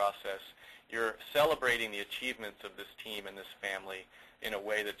wraparound process, you're celebrating the achievements of this team and this family in a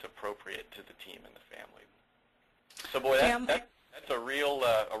way that's appropriate to the team and the family. So boy, That's a real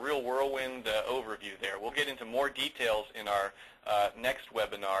whirlwind overview there. We'll get into more details in our next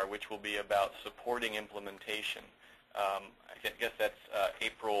webinar, which will be about supporting implementation. I guess that's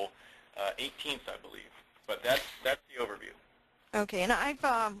April 18th, I believe. But that's the overview. Okay, and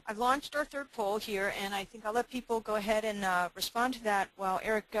I've launched our third poll here, and I think I'll let people go ahead and respond to that. Well,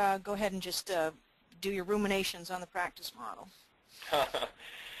 Eric, go ahead and just do your ruminations on the practice model.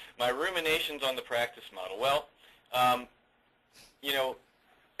 My ruminations on the practice model. Well, you know,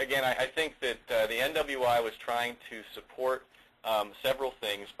 again, I think that the NWI was trying to support several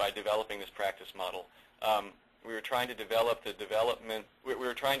things by developing this practice model. We were trying to develop the development. We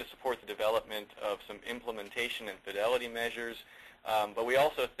were trying to support the development of some implementation and fidelity measures, but we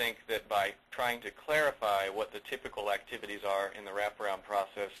also think that by trying to clarify what the typical activities are in the wraparound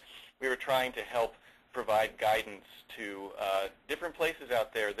process, we were trying to help provide guidance to different places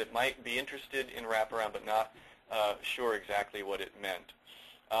out there that might be interested in wraparound but not sure exactly what it meant.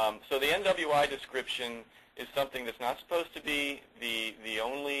 So the NWI description is something that's not supposed to be the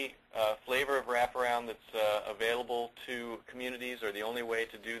only flavor of wraparound that's available to communities or the only way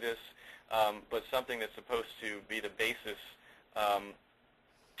to do this, but something that's supposed to be the basis,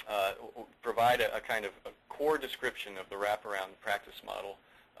 provide a kind of a core description of the wraparound practice model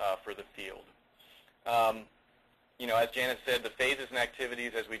for the field. You know, as Janet said, the phases and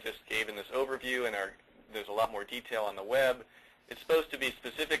activities, as we just gave in this overview, and there's a lot more detail on the web. It's supposed to be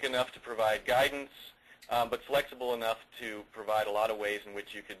specific enough to provide guidance, but flexible enough to provide a lot of ways in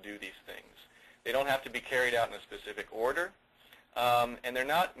which you could do these things. They don't have to be carried out in a specific order, and they're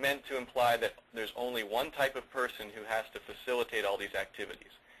not meant to imply that there's only one type of person who has to facilitate all these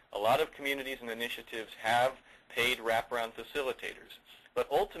activities. A lot of communities and initiatives have paid wraparound facilitators, but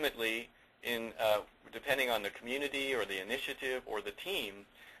ultimately, depending on the community or the initiative or the team,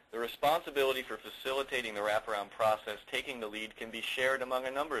 the responsibility for facilitating the wraparound process, taking the lead, can be shared among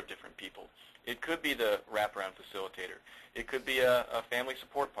a number of different people. It could be the wraparound facilitator. It could be a family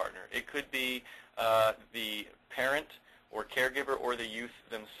support partner. It could be the parent or caregiver or the youth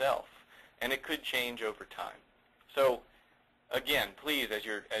themselves. And it could change over time. So again, please, as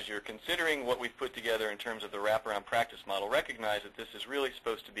you're considering what we've put together in terms of the wraparound practice model, recognize that this is really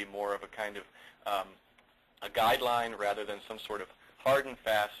supposed to be more of a kind of a guideline rather than some sort of hard and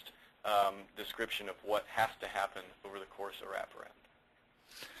fast description of what has to happen over the course of wraparound.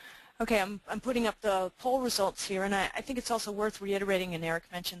 Okay, I'm putting up the poll results here, and I think it's also worth reiterating, and Eric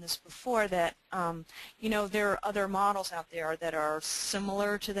mentioned this before, that you know, there are other models out there that are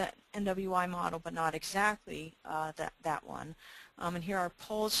similar to the NWI model, but not exactly that one. And here our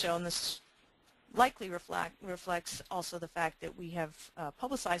polls show, and this likely reflects also the fact that we have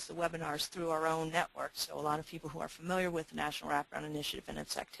publicized the webinars through our own network, so a lot of people who are familiar with the National Wraparound Initiative and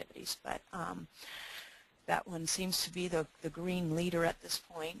its activities. But that one seems to be the green leader at this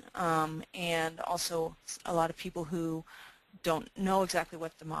point, and also a lot of people who don't know exactly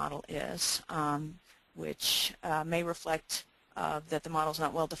what the model is, which may reflect that the model is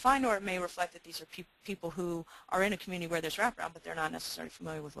not well defined, or it may reflect that these are people who are in a community where there's wraparound, but they're not necessarily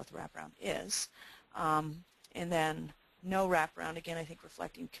familiar with what the wraparound is. And then no wraparound, again, I think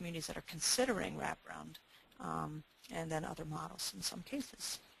reflecting communities that are considering wraparound, and then other models in some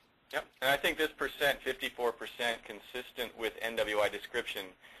cases. Yep, and I think this percent, 54%, consistent with NWI description.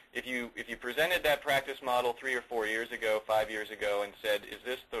 If you presented that practice model 3 or 4 years ago, 5 years ago, and said, is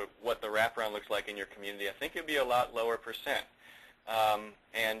this what the wraparound looks like in your community, I think it would be a lot lower percent.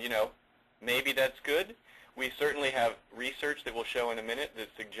 And, you know, maybe that's good. We certainly have research that we'll show in a minute that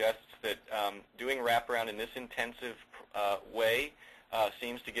suggests that doing wraparound in this intensive way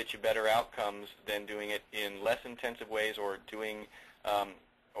seems to get you better outcomes than doing it in less intensive ways, or doing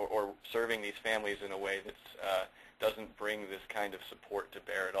or serving these families in a way that doesn't bring this kind of support to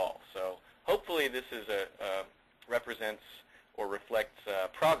bear at all. So hopefully this is represents or reflects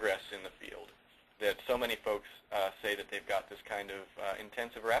progress in the field, that so many folks say that they've got this kind of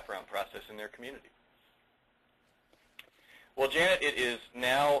intensive wraparound process in their community. Well, Janet, it is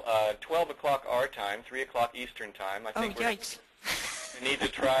now 12 o'clock our time, 3 o'clock Eastern time. I think we need to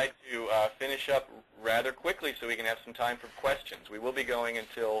try to finish up rather quickly so we can have some time for questions. We will be going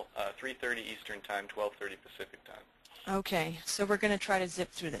until 3:30 Eastern time, 12:30 Pacific time. Okay, so we're going to try to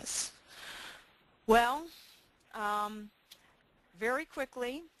zip through this. Well, very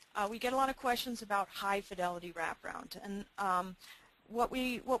quickly, we get a lot of questions about high-fidelity wraparound, and what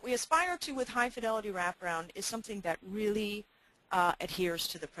we aspire to with high-fidelity wraparound is something that really adheres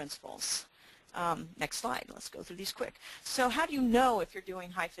to the principles. Next slide. Let's go through these quick. So how do you know if you're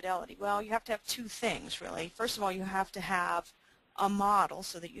doing high fidelity? Well, you have to have two things, really. First of all, you have to have a model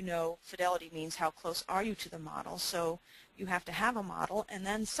so that you know fidelity means how close are you to the model. So you have to have a model, and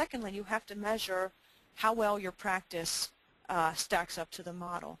then secondly, you have to measure how well your practice stacks up to the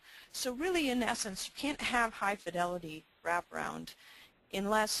model. So really, in essence, you can't have high fidelity wraparound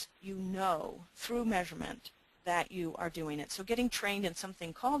unless you know through measurement that you are doing it. So getting trained in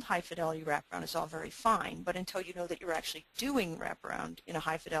something called high fidelity wraparound is all very fine, but until you know that you're actually doing wraparound in a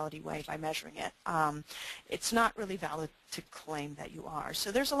high fidelity way by measuring it, it's not really valid to claim that you are.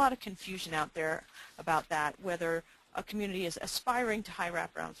 So there's a lot of confusion out there about that, whether a community is aspiring to high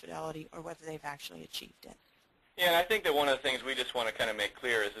wraparound fidelity or whether they've actually achieved it. Yeah, and I think that one of the things we just want to kind of make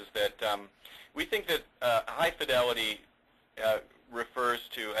clear is that we think that high fidelity refers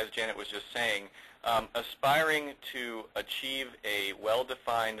to, as Janet was just saying, aspiring to achieve a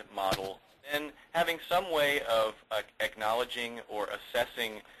well-defined model and having some way of acknowledging or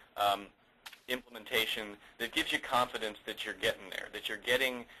assessing implementation that gives you confidence that you're getting there, that you're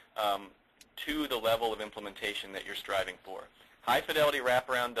getting to the level of implementation that you're striving for. High fidelity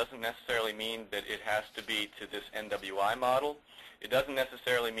wraparound doesn't necessarily mean that it has to be to this NWI model. It doesn't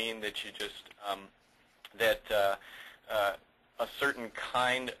necessarily mean that you just a certain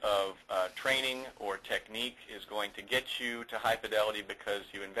kind of training or technique is going to get you to high fidelity because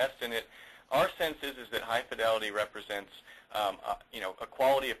you invest in it. Our sense is that high fidelity represents a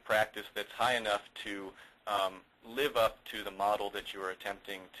quality of practice that's high enough to live up to the model that you are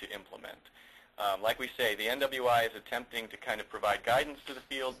attempting to implement. Like we say, the NWI is attempting to kind of provide guidance to the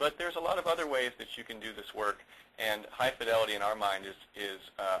field, but there's a lot of other ways that you can do this work, and high fidelity in our mind is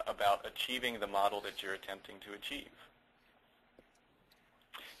about achieving the model that you're attempting to achieve.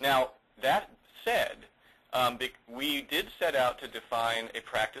 Now, that said, we did set out to define a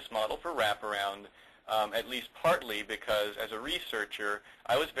practice model for wraparound, at least partly because as a researcher,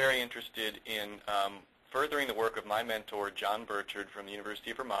 I was very interested in furthering the work of my mentor, John Burchard from the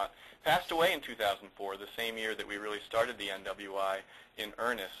University of Vermont, passed away in 2004, the same year that we really started the NWI in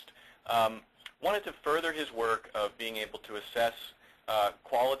earnest. Wanted to further his work of being able to assess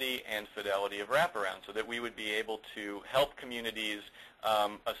quality and fidelity of wraparound so that we would be able to help communities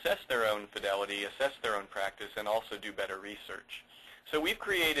assess their own fidelity, assess their own practice, and also do better research. So we've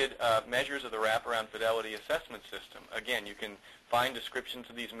created measures of the wraparound fidelity assessment system. Again, you can find descriptions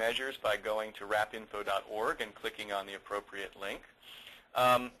of these measures by going to wrapinfo.org and clicking on the appropriate link.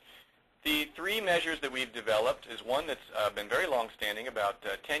 The three measures that we've developed is one that's been very long-standing, about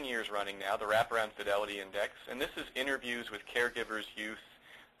 10 years running now, the Wraparound Fidelity Index, and this is interviews with caregivers, youth,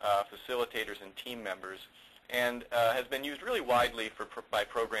 facilitators, and team members, and has been used really widely by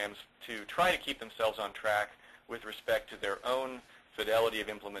programs to try to keep themselves on track with respect to their own fidelity of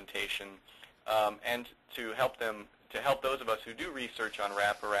implementation, and to help those of us who do research on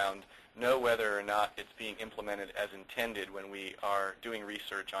wraparound know whether or not it's being implemented as intended when we are doing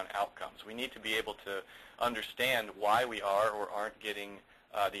research on outcomes. We need to be able to understand why we are or aren't getting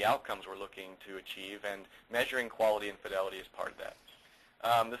the outcomes we're looking to achieve, and measuring quality and fidelity is part of that.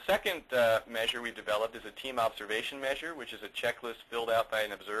 The second measure we've developed is a team observation measure, which is a checklist filled out by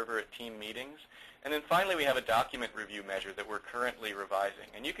an observer at team meetings. And then finally, we have a document review measure that we're currently revising.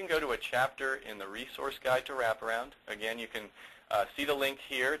 And you can go to a chapter in the resource guide to wraparound. Again, you can see the link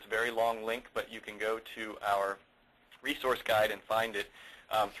here. It's a very long link, but you can go to our resource guide and find it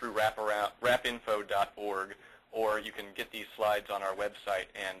through wrapinfo.org, or you can get these slides on our website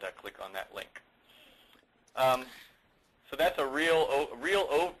and click on that link. So that's a real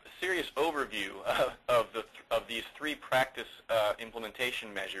serious overview of these three practice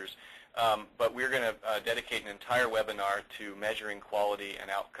implementation measures. But we're going to dedicate an entire webinar to measuring quality and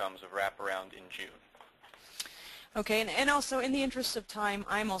outcomes of wraparound in June. Okay, and also in the interest of time,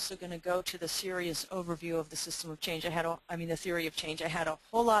 I'm also going to go to the serious overview of the system of change. The theory of change. I had a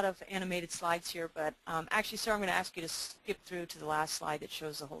whole lot of animated slides here, but actually, Sarah, I'm going to ask you to skip through to the last slide that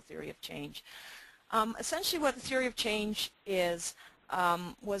shows the whole theory of change. Essentially, what the theory of change is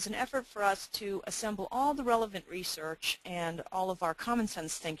was an effort for us to assemble all the relevant research and all of our common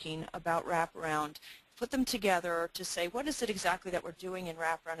sense thinking about wraparound, put them together to say what is it exactly that we're doing in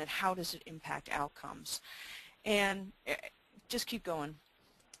wraparound and how does it impact outcomes. And just keep going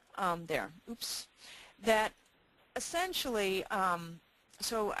there. Oops. That essentially,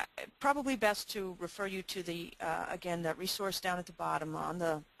 so probably best to refer you to the again, that resource down at the bottom on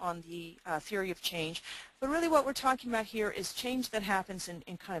the theory of change. But really, what we're talking about here is change that happens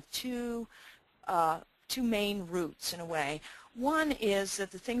in kind of two main routes in a way. One is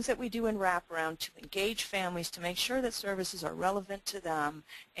that the things that we do in wraparound to engage families, to make sure that services are relevant to them,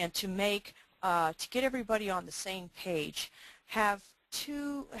 and to make to get everybody on the same page, have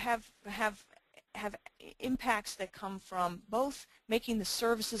have impacts that come from both making the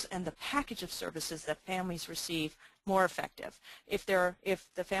services and the package of services that families receive more effective. If the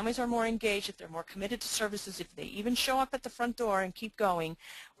families are more engaged, if they're more committed to services, if they even show up at the front door and keep going,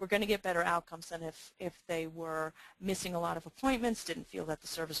 we're going to get better outcomes than if they were missing a lot of appointments, didn't feel that the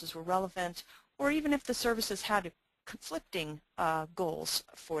services were relevant, or even if the services had conflicting goals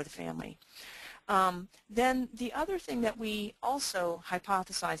for the family. Then the other thing that we also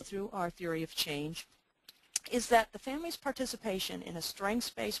hypothesize through our theory of change is that the family's participation in a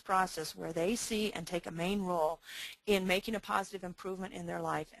strengths-based process where they see and take a main role in making a positive improvement in their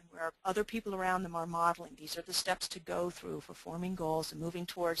life and where other people around them are modeling, these are the steps to go through for forming goals and moving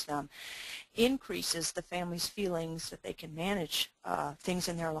towards them, increases the family's feelings that they can manage things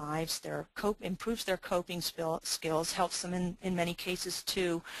in their lives, improves their coping skills, helps them in many cases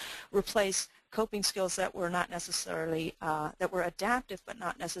to replace coping skills that were not necessarily, that were adaptive but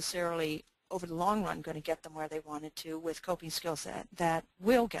not necessarily over the long run going to get them where they wanted to, with coping skills that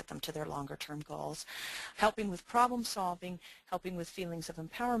will get them to their longer term goals, helping with problem solving, helping with feelings of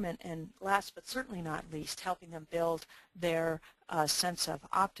empowerment, and last but certainly not least, helping them build their sense of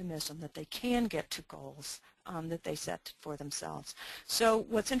optimism that they can get to goals that they set for themselves. So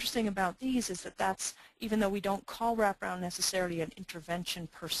what's interesting about these is that even though we don't call Wraparound necessarily an intervention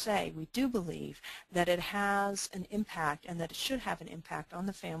per se, we do believe that it has an impact and that it should have an impact on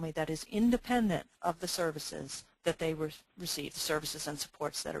the family that is independent of the services that they receive, the services and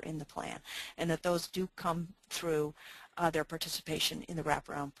supports that are in the plan, and that those do come through their participation in the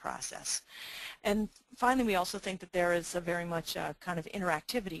wraparound process. And finally, we also think that there is a very much kind of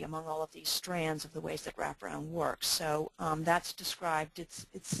interactivity among all of these strands of the ways that wraparound works. So that's described,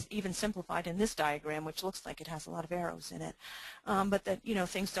 it's even simplified in this diagram, which looks like it has a lot of arrows in it, but that, you know,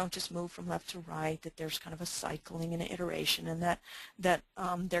 things don't just move from left to right, that there's kind of a cycling and an iteration, and that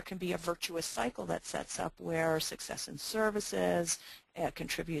there can be a virtuous cycle that sets up where success in services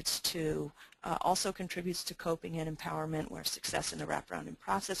also contributes to coping and empowerment, where success in the wraparound and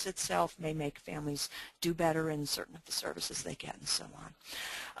process itself may make families do better in certain of the services they get and so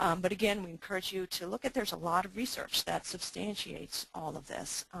on. But again, we encourage you to look at, there's a lot of research that substantiates all of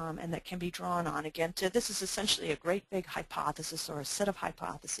this and that can be drawn on. Again, this is essentially a great big hypothesis or a set of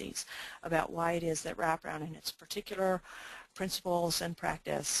hypotheses about why it is that wraparound and its particular principles and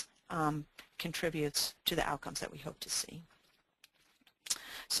practice contributes to the outcomes that we hope to see.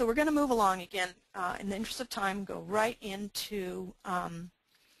 So we're going to move along again, in the interest of time, go right into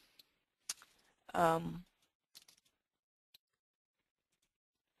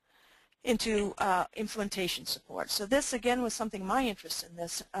implementation support. So this again was something, my interest in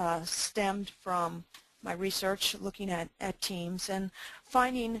this stemmed from my research looking at teams and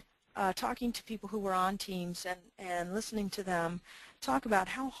finding, talking to people who were on teams and listening to them talk about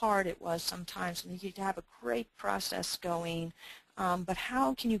how hard it was sometimes, and you have a great process going, but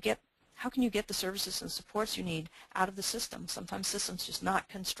how can you get the services and supports you need out of the system? Sometimes systems just not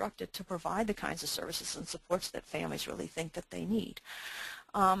constructed to provide the kinds of services and supports that families really think that they need.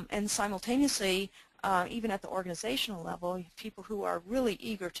 And simultaneously, even at the organizational level, people who are really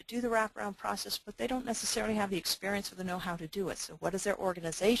eager to do the wraparound process, but they don't necessarily have the experience or the know-how to do it. So what does their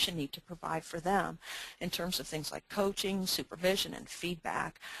organization need to provide for them in terms of things like coaching, supervision, and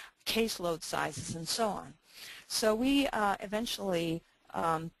feedback, caseload sizes, and so on? So we eventually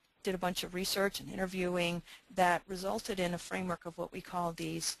did a bunch of research and interviewing that resulted in a framework of what we call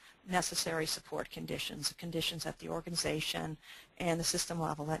these necessary support conditions, the conditions at the organization and the system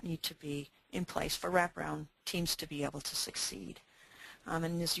level that need to be in place for wraparound teams to be able to succeed.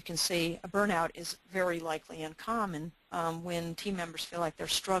 And as you can see, a burnout is very likely and common when team members feel like they're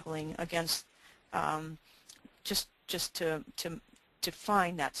struggling against just to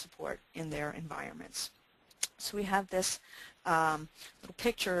find that support in their environments. So we have this little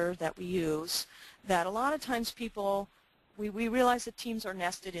picture that we use that a lot of times people, we realize that teams are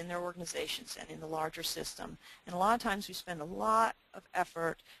nested in their organizations and in the larger system. And a lot of times we spend a lot of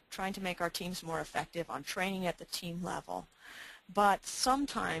effort trying to make our teams more effective on training at the team level. But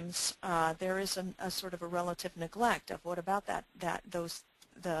sometimes there is a sort of a relative neglect of what about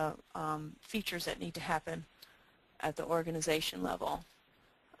the features that need to happen at the organization level.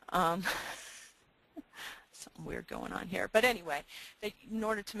 Something weird going on here. But anyway, in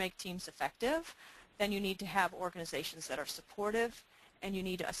order to make teams effective, then you need to have organizations that are supportive, and you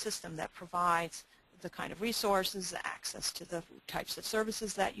need a system that provides the kind of resources, the access to the types of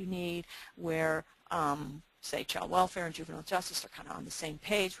services that you need, where, say, child welfare and juvenile justice are kind of on the same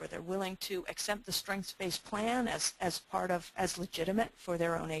page, where they're willing to accept the strengths-based plan as legitimate for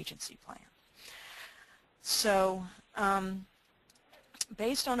their own agency plan. So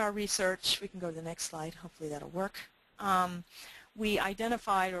based on our research, we can go to the next slide, hopefully that'll work. We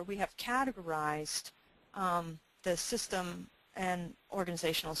identified, or we have categorized the system and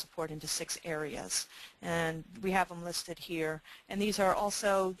organizational support into 6 areas, and we have them listed here. And these are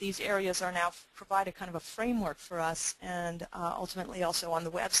also, these areas are now provide a kind of a framework for us, and ultimately also on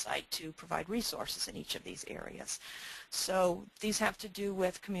the website to provide resources in each of these areas. So these have to do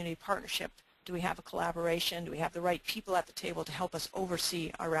with community partnership. Do we have a collaboration? Do we have the right people at the table to help us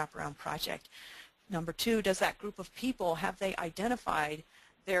oversee our wraparound project? Number 2, does that group of people, have they identified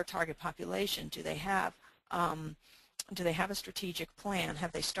their target population? Do they have a strategic plan?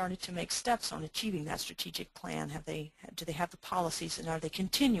 Have they started to make steps on achieving that strategic plan? Do they have the policies, and are they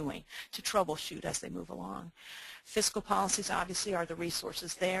continuing to troubleshoot as they move along? Fiscal policies obviously are the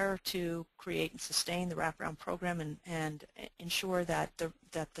resources there to create and sustain the wraparound program and ensure that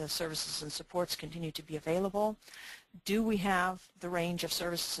the services and supports continue to be available. Do we have the range of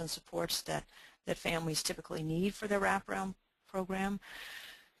services and supports that families typically need for their wraparound program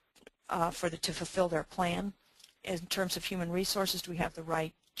to fulfill their plan? In terms of human resources, do we have the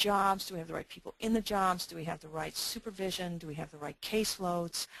right jobs? Do we have the right people in the jobs? Do we have the right supervision? Do we have the right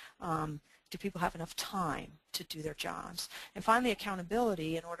caseloads? Do people have enough time to do their jobs? And finally,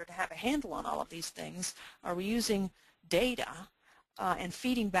 accountability. In order to have a handle on all of these things, are we using data and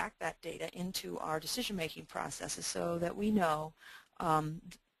feeding back that data into our decision-making processes so that we know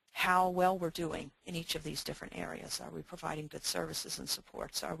how well we're doing in each of these different areas? Are we providing good services and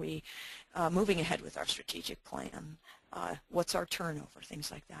supports? Are we moving ahead with our strategic plan? What's our turnover?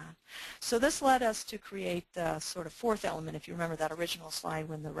 Things like that. So this led us to create the sort of 4th element, if you remember that original slide,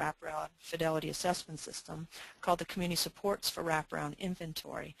 when the Wraparound Fidelity Assessment System, called the Community Supports for Wraparound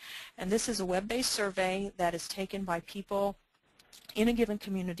Inventory. And this is a web-based survey that is taken by people in a given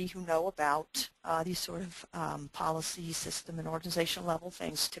community who know about these sort of policy, system, and organizational level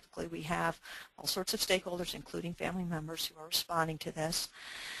things. Typically we have all sorts of stakeholders, including family members, who are responding to this.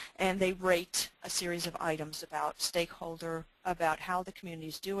 And they rate a series of items about about how the community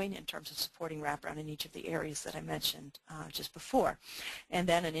is doing in terms of supporting wraparound in each of the areas that I mentioned just before. And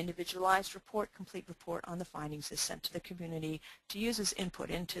then an individualized report, complete report on the findings, is sent to the community to use as input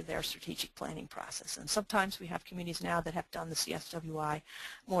into their strategic planning process. And sometimes we have communities now that have done the CSWI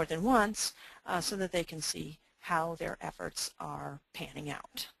more than once so that they can see how their efforts are panning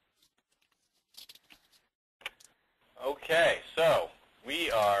out. Okay, so we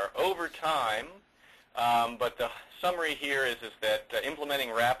are over time, but the summary here is that implementing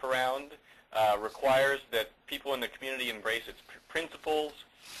wraparound requires that people in the community embrace its principles,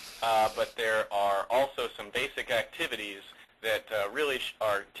 but there are also some basic activities that really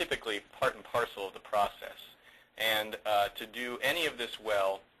are typically part and parcel of the process. And to do any of this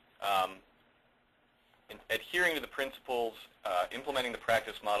well, adhering to the principles, implementing the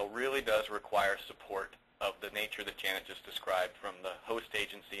practice model really does require support of the nature that Janet just described from the host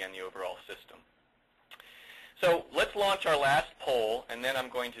agency and the overall system. So let's launch our last poll, and then I'm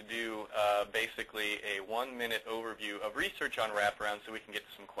going to do basically a 1-minute overview of research on wraparound so we can get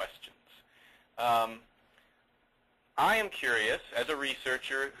to some questions. I am curious, as a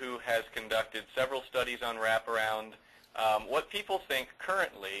researcher who has conducted several studies on wraparound, what people think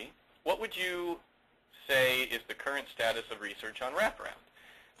currently. What would you say is the current status of research on wraparound?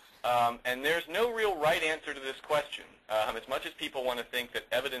 And there's no real right answer to this question. As much as people want to think that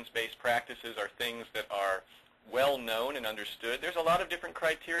evidence-based practices are things that are well known and understood, there's a lot of different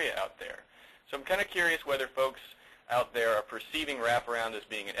criteria out there. So I'm kind of curious whether folks out there are perceiving wraparound as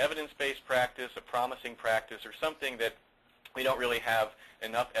being an evidence-based practice, a promising practice, or something that we don't really have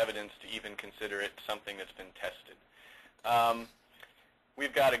enough evidence to even consider it something that's been tested.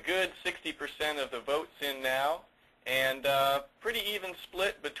 We've got a good 60% of the votes in now, and pretty even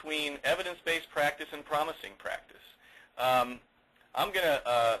split between evidence-based practice and promising practice. I'm going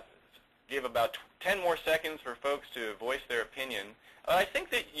to give about 10 more seconds for folks to voice their opinion. I think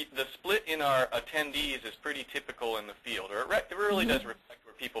that the split in our attendees is pretty typical in the field, or it really does reflect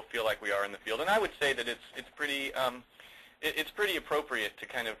where people feel like we are in the field. And I would say that it's pretty appropriate to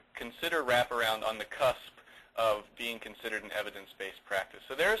kind of consider wraparound on the cusp of being considered an evidence-based practice.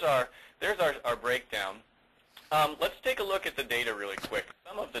 So there's our breakdown. Let's take a look at the data really quick.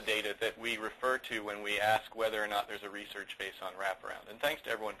 Some of the data that we refer to when we ask whether or not there's a research base on wraparound. And thanks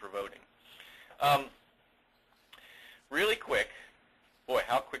to everyone for voting. Really quick. Boy,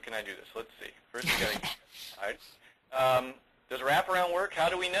 how quick can I do this? Let's see. First, we got to get started. Does wraparound work? How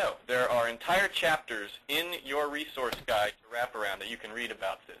do we know? There are entire chapters in your resource guide to wraparound that you can read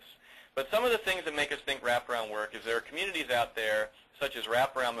about this. But some of the things that make us think wraparound work is there are communities out there, such as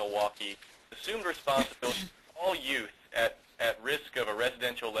Wraparound Milwaukee, assumed responsibility for all youth at at risk of a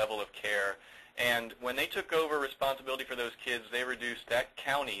residential level of care. And when they took over responsibility for those kids, they reduced that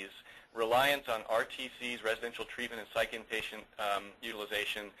county's reliance on RTCs, residential treatment, and psych inpatient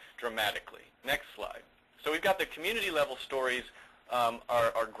utilization dramatically. Next slide. So we've got the community level stories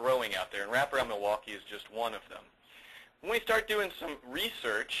are growing out there, and Wraparound Milwaukee is just one of them. When we start doing some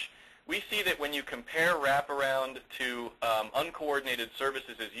research, we see that when you compare Wraparound to uncoordinated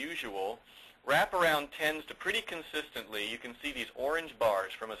services as usual, Wraparound tends to pretty consistently, you can see these orange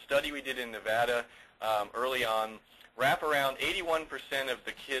bars from a study we did in Nevada early on. Wraparound, 81% of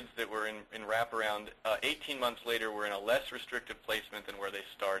the kids that were in Wraparound 18 months later were in a less restrictive placement than where they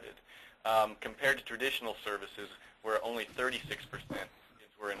started, compared to traditional services where only 36% kids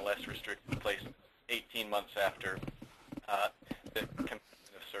were in less restrictive placement 18 months after the commencement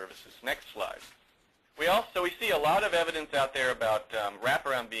of services. Next slide. We see a lot of evidence out there about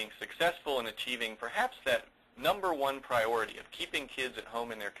Wraparound being successful in achieving perhaps that #1 priority of keeping kids at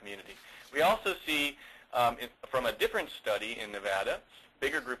home in their community. We also see from a different study in Nevada,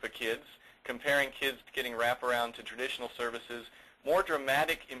 bigger group of kids, comparing kids getting Wraparound to traditional services, more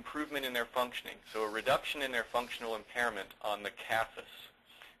dramatic improvement in their functioning, so a reduction in their functional impairment on the CAFAS,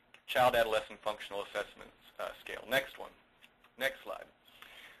 Child Adolescent Functional Assessment Scale. Next one. Next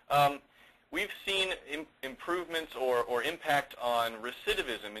slide. We've seen improvements or impact on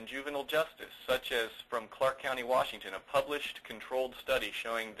recidivism in juvenile justice, such as from Clark County, Washington, a published controlled study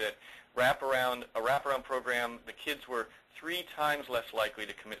showing that a Wraparound program, the kids were 3 times less likely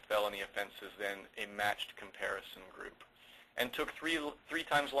to commit felony offenses than a matched comparison group, and took three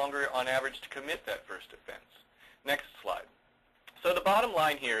times longer on average to commit that first offense. Next slide. So the bottom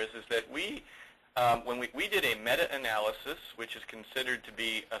line here is that when we did a meta-analysis, which is considered to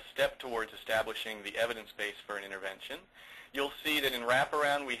be a step towards establishing the evidence base for an intervention, you'll see that in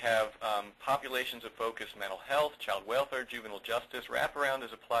Wraparound we have populations of focus, mental health, child welfare, juvenile justice. Wraparound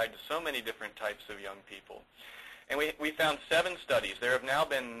is applied to so many different types of young people. And we found 7 studies. There have now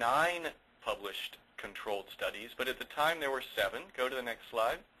been 9 published controlled studies, but at the time there were 7. Go to the next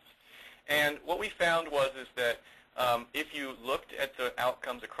slide. And what we found was that if you looked at the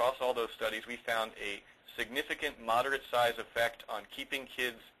outcomes across all those studies, we found a significant moderate size effect on keeping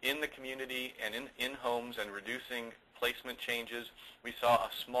kids in the community and in homes and reducing placement changes. We saw a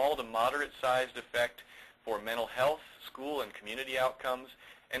small to moderate sized effect for mental health, school, and community outcomes.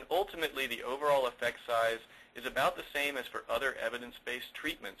 And ultimately, the overall effect size is about the same as for other evidence-based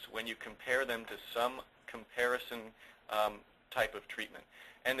treatments when you compare them to some comparison type of treatment.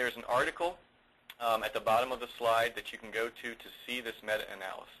 And there's an article at the bottom of the slide that you can go to see this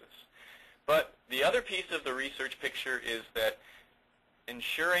meta-analysis. But the other piece of the research picture is that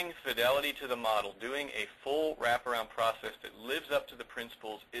ensuring fidelity to the model, doing a full wraparound process that lives up to the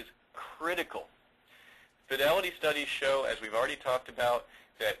principles, is critical. Fidelity studies show, as we've already talked about,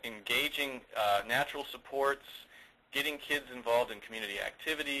 that engaging natural supports, getting kids involved in community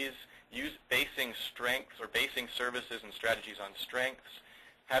activities, basing strengths or basing services and strategies on strengths,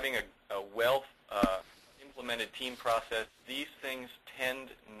 having a well-implemented team process, these things tend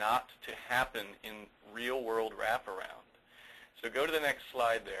not to happen in real-world wraparound. So go to the next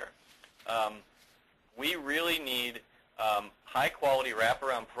slide there. We really need high-quality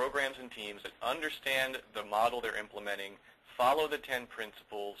wraparound programs and teams that understand the model they're implementing, follow the 10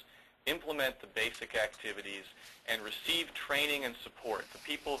 principles, implement the basic activities, and receive training and support. The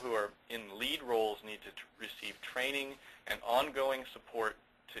people who are in lead roles need to receive training and ongoing support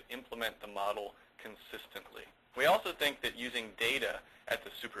to implement the model consistently. We also think that using data at the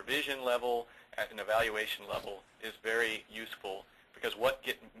supervision level, at an evaluation level, is very useful because what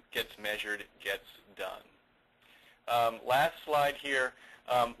gets measured gets done. Last slide here.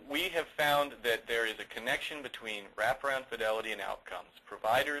 We have found that there is a connection between wraparound fidelity and outcomes.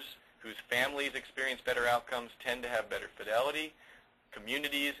 Providers whose families experience better outcomes tend to have better fidelity,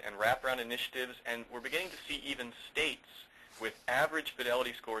 communities and wraparound initiatives, and we're beginning to see even states with average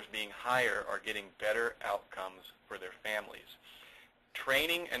fidelity scores being higher are getting better outcomes for their families.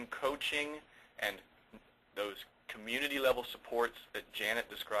 Training and coaching and those community level supports that Janet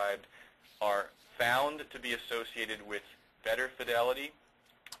described are found to be associated with better fidelity.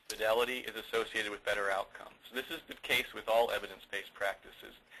 Fidelity is associated with better outcomes. This is the case with all evidence-based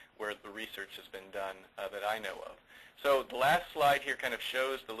practices where the research has been done that I know of. So the last slide here kind of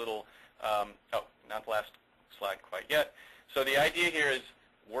shows the little, not the last slide quite yet. So the idea here is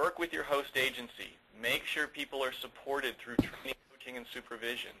work with your host agency. Make sure people are supported through training, coaching, and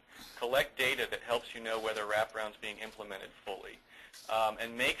supervision. Collect data that helps you know whether wraparound's being implemented fully.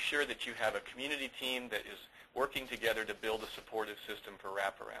 And make sure that you have a community team that is working together to build a supportive system for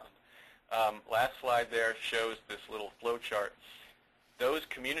wraparound. Last slide there shows this little flow chart. Those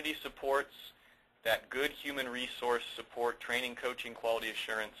community supports, that good human resource support, training, coaching, quality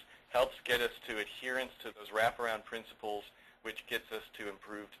assurance, helps get us to adherence to those wraparound principles, which gets us to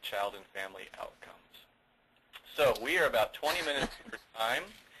improved child and family outcomes. So we are about 20 minutes over time.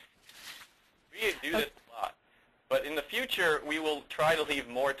 We do this a lot. But in the future, we will try to leave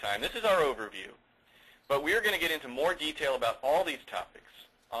more time. This is our overview. But we're going to get into more detail about all these topics.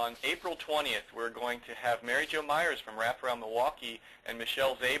 On April 20th, we're going to have Mary Jo Myers from Wraparound Milwaukee and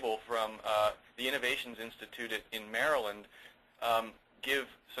Michelle Zabel from the Innovations Institute in Maryland give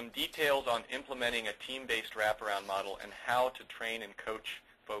some details on implementing a team-based wraparound model and how to train and coach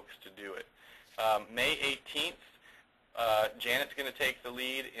folks to do it. May 18th, Janet's going to take the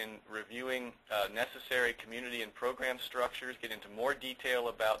lead in reviewing necessary community and program structures, get into more detail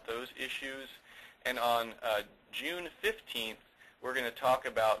about those issues. And on June 15th, we're going to talk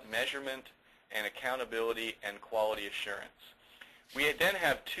about measurement and accountability and quality assurance. We then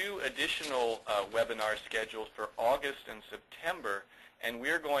have 2 additional webinars scheduled for August and September, and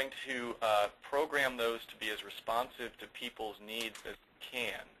we're going to program those to be as responsive to people's needs as we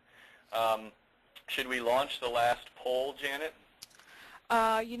can. Should we launch the last poll, Janet?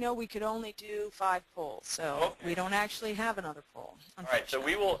 You know, we could only do 5 polls, so okay. We don't actually have another poll. All right, so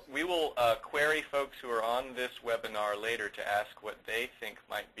we will query folks who are on this webinar later to ask what they think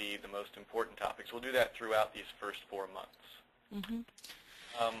might be the most important topics. We'll do that throughout these first 4 months. Mm-hmm.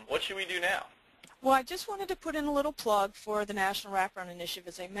 What should we do now? Well, I just wanted to put in a little plug for the National Wraparound Initiative.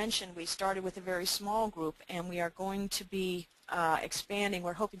 As I mentioned, we started with a very small group, and we are going to be expanding.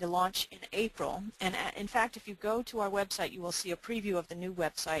 We're hoping to launch in April. And in fact, if you go to our website, you will see a preview of the new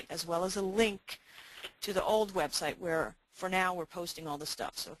website as well as a link to the old website where, for now, we're posting all the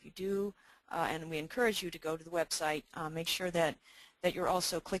stuff. So if you do, and we encourage you to go to the website, make sure that you're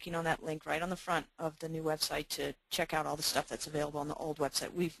also clicking on that link right on the front of the new website to check out all the stuff that's available on the old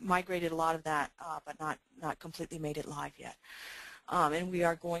website. We've migrated a lot of that, but not completely made it live yet. And we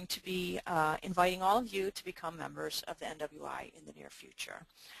are going to be inviting all of you to become members of the NWI in the near future.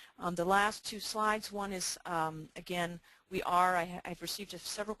 The last 2 slides, one is, again, I've received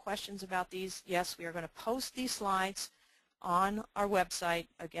several questions about these. Yes, we are going to post these slides on our website.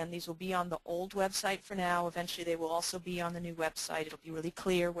 Again, these will be on the old website for now. Eventually, they will also be on the new website. It'll be really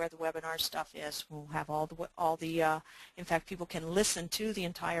clear where the webinar stuff is. We'll have in fact, people can listen to the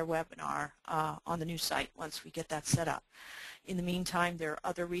entire webinar on the new site once we get that set up. In the meantime, there are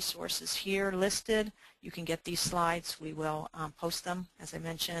other resources here listed. You can get these slides. We will post them, as I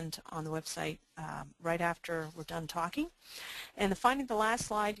mentioned, on the website right after we're done talking. And finally, the last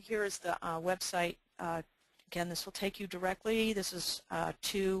slide here is the website. Again, this will take you directly. This is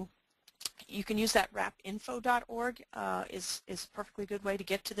you can use that wrapinfo.org is a perfectly good way to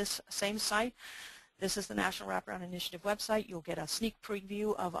get to this same site. This is the National Wraparound Initiative website. You'll get a sneak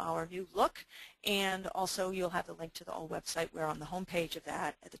preview of our new look, and also you'll have the link to the old website where on the home page of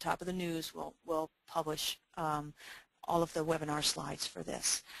that, at the top of the news, we'll publish all of the webinar slides for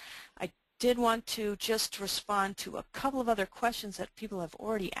this. I did want to just respond to a couple of other questions that people have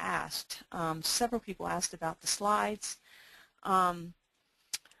already asked. Several people asked about the slides.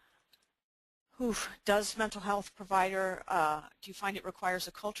 Does mental health provider, do you find it requires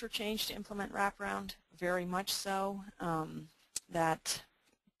a culture change to implement wraparound? Very much so. That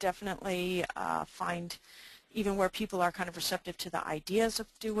definitely find even where people are kind of receptive to the ideas of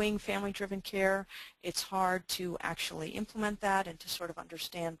doing family-driven care, it's hard to actually implement that and to sort of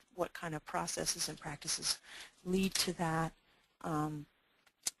understand what kind of processes and practices lead to that.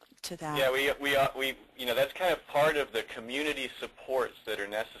 Yeah, we you know, that's kind of part of the community supports that are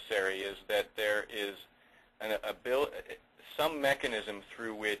necessary, is that there is some mechanism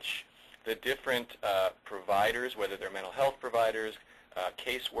through which the different providers, whether they're mental health providers,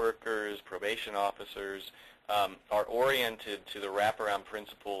 caseworkers, probation officers, are oriented to the wraparound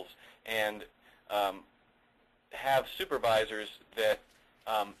principles and have supervisors that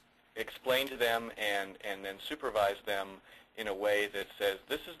explain to them and then supervise them in a way that says,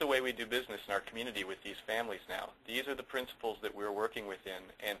 this is the way we do business in our community with these families now. These are the principles that we're working within,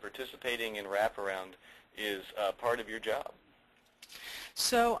 and participating in wraparound is part of your job.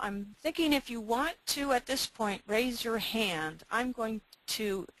 So I'm thinking if you want to, at this point, raise your hand. I'm going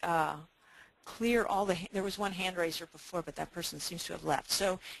to clear all the, there was one hand raiser before, but that person seems to have left.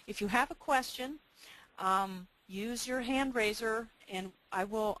 So if you have a question, use your hand raiser, and I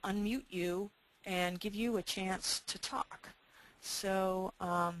will unmute you and give you a chance to talk. So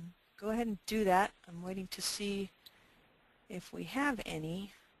go ahead and do that. I'm waiting to see if we have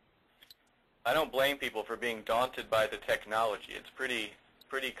any. I don't blame people for being daunted by the technology. It's pretty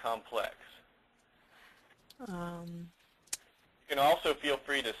pretty complex. Um, You can also feel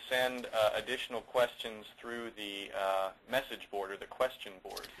free to send additional questions through the message board or the question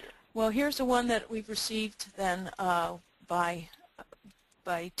board here. well, here's the one that we've received then by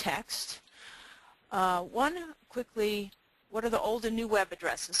text. One, quickly, what are the old and new web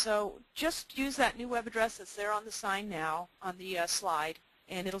addresses? So just use that new web address that's there on the sign now, on the slide,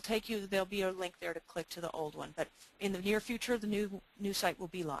 and it'll take you, there'll be a link there to click to the old one. But in the near future, the new site will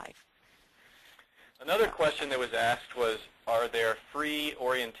be live. Another question that was asked was, are there free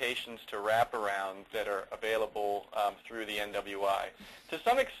orientations to Wraparound that are available through the NWI? To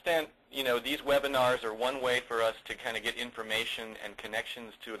some extent, you know, these webinars are one way for us to kind of get information and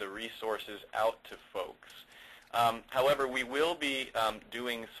connections to the resources out to folks. However, we will be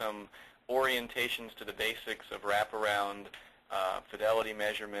doing some orientations to the basics of Wraparound, fidelity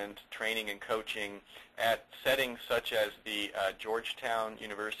measurement, training and coaching at settings such as the Georgetown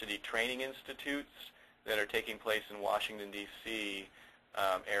University Training Institutes that are taking place in Washington, D.C.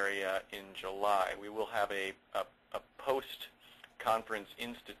 Area in July. We will have a post-conference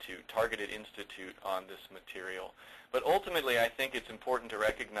institute, targeted institute on this material. But ultimately, I think it's important to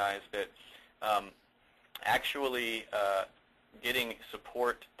recognize that actually getting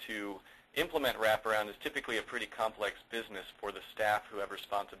support to implement Wraparound is typically a pretty complex business for the staff who have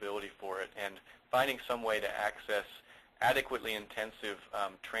responsibility for it, and finding some way to access adequately intensive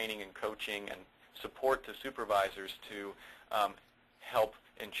training and coaching and support to supervisors to help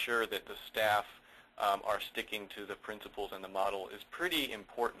ensure that the staff are sticking to the principles and the model is pretty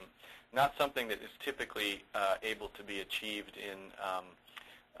important. Not something that is typically able to be achieved in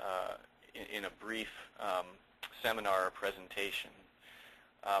a brief seminar or presentation.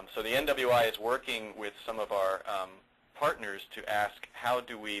 So the NWI is working with some of our partners to ask, how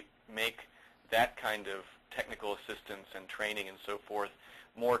do we make that kind of technical assistance and training and so forth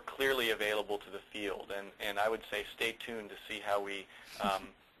more clearly available to the field? And I would say stay tuned to see how we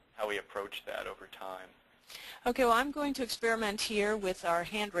approach that over time. Okay, well, I'm going to experiment here with our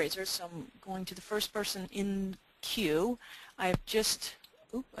hand raisers. So I'm going to the first person in queue. I've just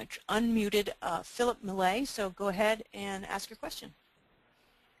unmuted Philip Millay, so go ahead and ask your question.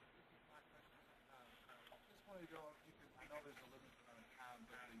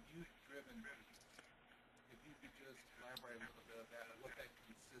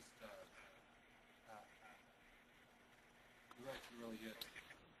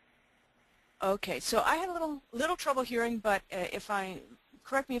 Okay, so I had a little trouble hearing, but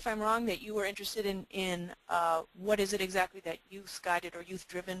correct me if I'm wrong, that you were interested in what is it exactly that youth-guided or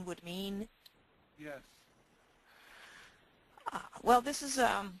youth-driven would mean? Yes. Well, this is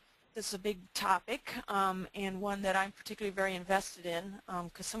a big topic and one that I'm particularly very invested in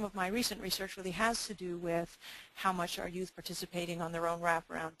because some of my recent research really has to do with how much are youth participating on their own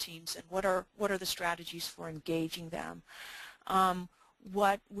wraparound teams and what are the strategies for engaging them.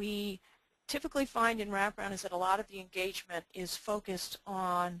 What we typically find in wraparound is that a lot of the engagement is focused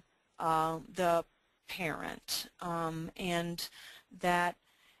on the parent and that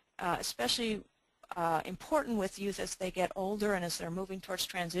especially important with youth as they get older and as they're moving towards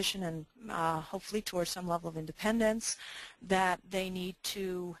transition and hopefully towards some level of independence, that they need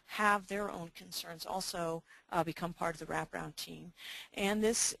to have their own concerns also become part of the wraparound team. And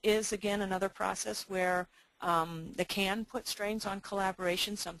this is, again, another process where they can put strains on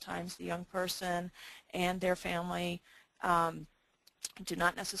collaboration. Sometimes the young person and their family do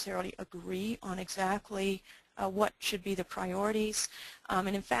not necessarily agree on exactly what should be the priorities.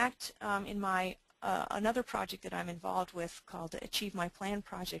 And in fact, in my another project that I'm involved with called the Achieve My Plan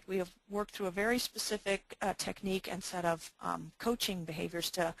project, we have worked through a very specific technique and set of coaching behaviors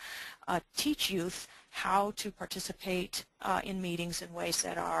to teach youth how to participate in meetings in ways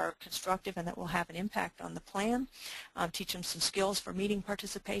that are constructive and that will have an impact on the plan, teach them some skills for meeting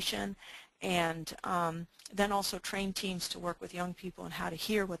participation, and then also train teams to work with young people and how to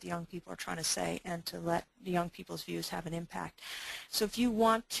hear what the young people are trying to say and to let the young people's views have an impact. So if you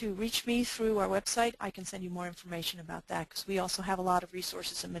want to reach me through our website, I can send you more information about that because we also have a lot of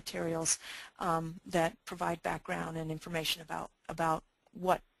resources and materials that provide background and information about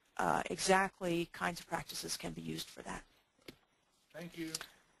what exactly kinds of practices can be used for that. Thank you.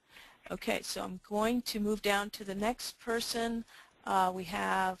 Okay, so I'm going to move down to the next person. We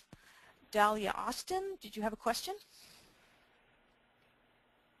have Dahlia Austin. Did you have a question?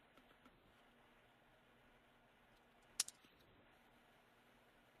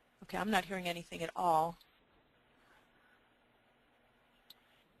 Okay, I'm not hearing anything at all.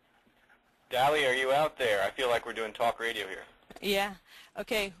 Dali, are you out there? I feel like we're doing talk radio here. Yeah.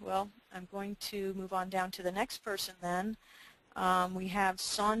 Okay, well, I'm going to move on down to the next person then. We have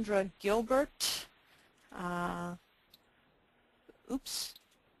Sandra Gilbert. Oops.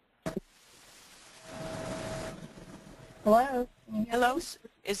 Hello. Can you hear Hello. me?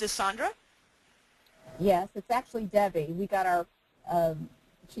 Is this Sandra? Yes, it's actually Debbie. We got our.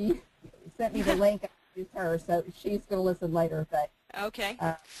 She sent me the link. I used her, so she's going to listen later. But Okay.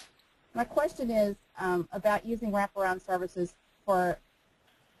 my question is about using wraparound services for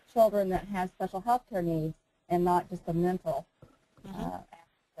children that have special health care needs and not just the mental aspect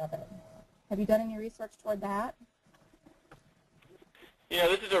of it. Have you done any research toward that? Yeah,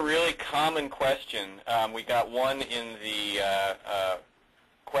 this is a really common question. We got one in the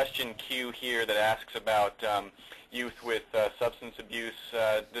question queue here that asks about youth with substance abuse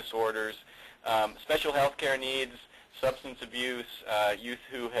disorders, special health care needs, substance abuse, youth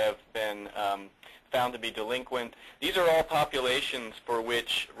who have been found to be delinquent. These are all populations for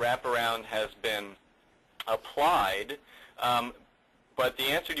which wraparound has been applied. But the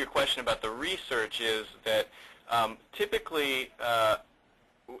answer to your question about the research is that typically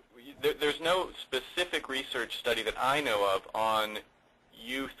there's no specific research study that I know of on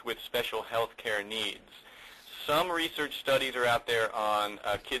youth with special health care needs. Some research studies are out there on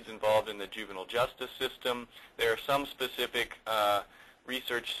kids involved in the juvenile justice system. There are some specific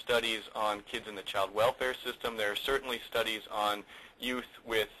research studies on kids in the child welfare system. There are certainly studies on youth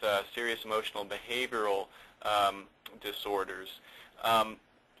with serious emotional behavioral disorders.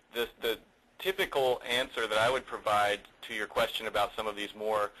 The typical answer that I would provide to your question about some of these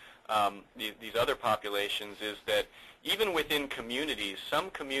more these other populations is that even within communities, some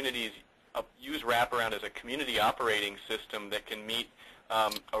communities use wraparound as a community operating system that can meet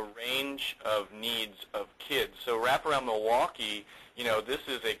a range of needs of kids. So Wraparound Milwaukee, you know, this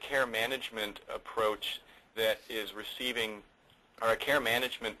is a care management approach that is receiving, or a care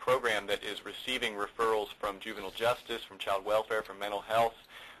management program that is receiving referrals from juvenile justice, from child welfare, from mental health.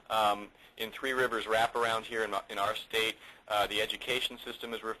 In Three Rivers Wraparound here in our state, the education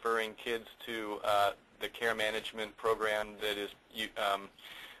system is referring kids to the care management program that is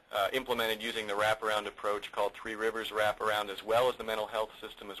implemented using the wraparound approach called Three Rivers Wraparound, as well as the mental health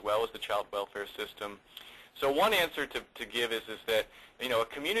system, as well as the child welfare system. So one answer to give is that, you know, a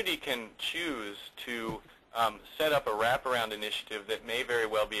community can choose to set up a wraparound initiative that may very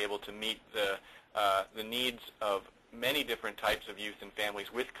well be able to meet the needs of many different types of youth and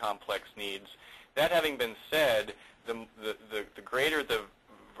families with complex needs. That having been said, the greater the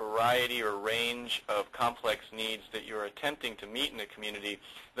variety or range of complex needs that you're attempting to meet in a community,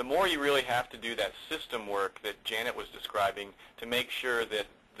 the more you really have to do that system work that Janet was describing to make sure that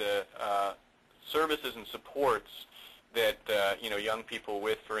the services and supports that you know, young people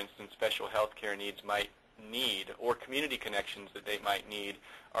with, for instance, special health care needs might need, or community connections that they might need,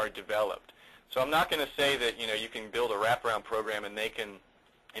 are developed. So I'm not going to say that, you know, you can build a wraparound program and they can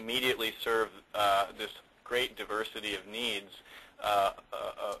immediately serve this great diversity of needs,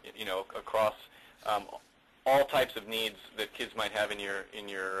 you know, across all types of needs that kids might have in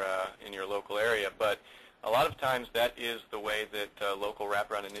your local area. But a lot of times that is the way that local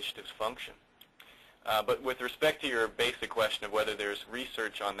wraparound initiatives function. But with respect to your basic question of whether there's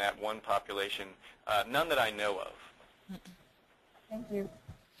research on that one population, none that I know of. Thank you.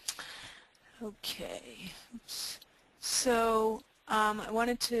 Okay. Oops. So I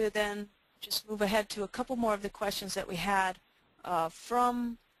wanted to then just move ahead to a couple more of the questions that we had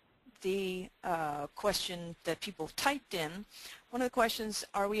from the question that people typed in. One of the questions,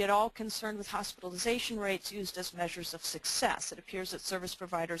 are we at all concerned with hospitalization rates used as measures of success? It appears that service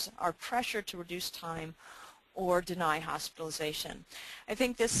providers are pressured to reduce time or deny hospitalization. I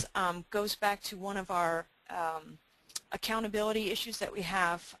think this goes back to one of our accountability issues that we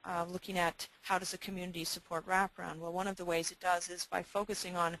have looking at how does a community support wraparound. Well, one of the ways it does is by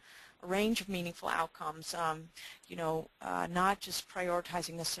focusing on a range of meaningful outcomes, you know, not just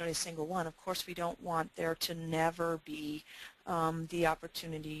prioritizing necessarily a single one. Of course, we don't want there to never be the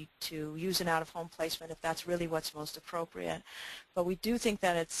opportunity to use an out-of-home placement if that's really what's most appropriate. But we do think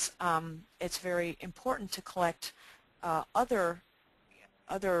that it's very important to collect other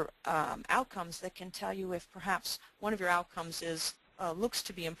outcomes that can tell you if perhaps one of your outcomes is looks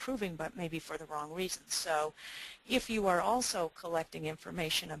to be improving, but maybe for the wrong reasons. So if you are also collecting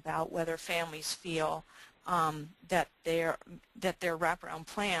information about whether families feel that their wraparound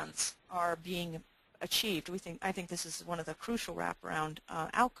plans are being achieved, I think this is one of the crucial wraparound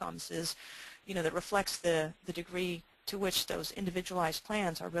outcomes, is, you know, that reflects the degree to which those individualized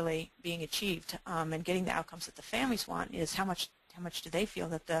plans are really being achieved, and getting the outcomes that the families want is how much do they feel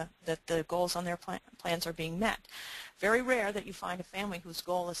that the goals on their plans are being met. Very rare that you find a family whose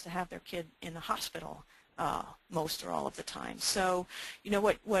goal is to have their kid in the hospital most or all of the time. So,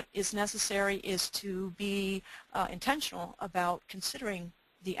 what is necessary is to be intentional about considering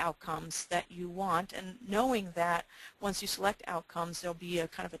the outcomes that you want, and knowing that once you select outcomes, there'll be a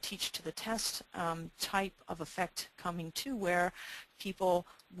kind of a teach to the test type of effect coming to where people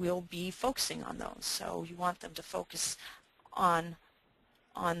will be focusing on those. So you want them to focus on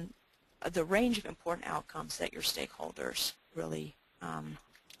the range of important outcomes that your stakeholders really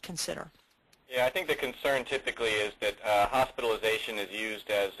consider. Yeah, I think the concern typically is that hospitalization is used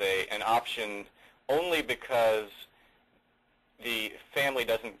as an option only because the family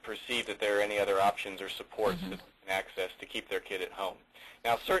doesn't perceive that there are any other options or supports that they can access to keep their kid at home.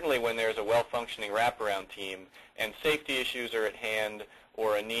 Now, certainly when there's a well-functioning wraparound team and safety issues are at hand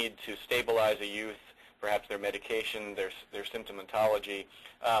or a need to stabilize a youth, perhaps their medication, their symptomatology,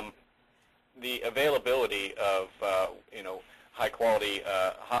 the availability of high-quality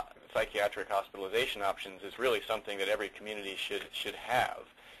psychiatric hospitalization options is really something that every community should have.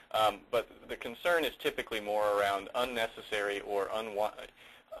 But the concern is typically more around unnecessary or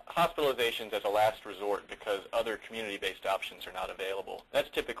hospitalizations as a last resort because other community-based options are not available. That's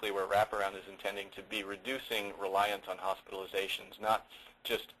typically where wraparound is intending to be reducing reliance on hospitalizations, not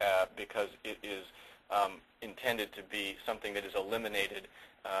just because it is intended to be something that is eliminated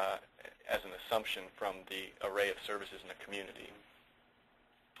as an assumption from the array of services in the community.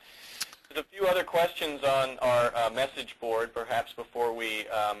 There's a few other questions on our message board, perhaps before we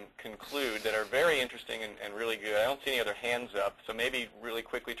conclude, that are very interesting and really good. I don't see any other hands up, so maybe really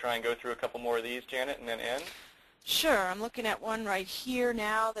quickly try and go through a couple more of these, Janet, and then end. Sure. I'm looking at one right here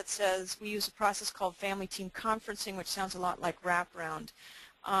now that says we use a process called family team conferencing, which sounds a lot like wraparound.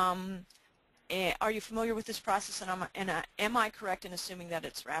 Are you familiar with this process, and am I correct in assuming that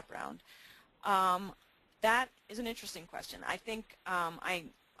it's wraparound? That is an interesting question. I think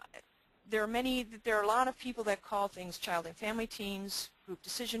there are a lot of people that call things child and family teams, group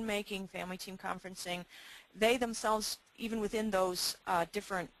decision making, family team conferencing. They themselves, even within those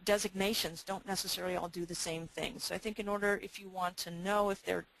different designations, don't necessarily all do the same thing. So I think in order, if you want to know if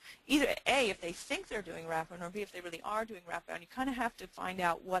they're either A, if they think they're doing wraparound, or B, if they really are doing wraparound, you kind of have to find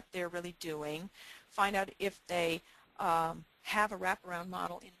out what they're really doing, find out if they have a wraparound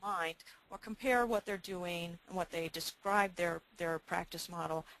model in mind, or compare what they're doing and what they describe their practice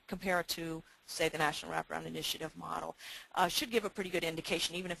model, compare it to, say, the National Wraparound Initiative model. Should give a pretty good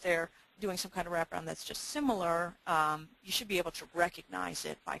indication. Even if they're doing some kind of wraparound that's just similar, you should be able to recognize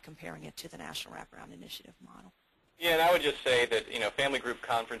it by comparing it to the National Wraparound Initiative model. Yeah, and I would just say that family group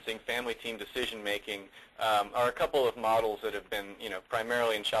conferencing, family team decision making are a couple of models that have been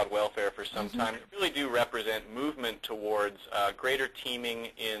primarily in child welfare for some time. That really do represent movement towards greater teaming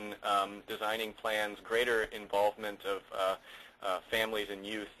in designing plans, greater involvement of families and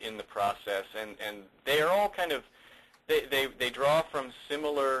youth in the process, and they are all kind of they draw from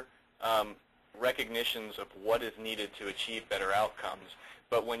similar recognitions of what is needed to achieve better outcomes.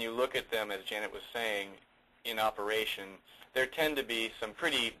 But when you look at them, as Janet was saying, in operation, there tend to be some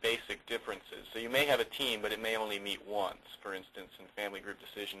pretty basic differences. So you may have a team, but it may only meet once, for instance, in family group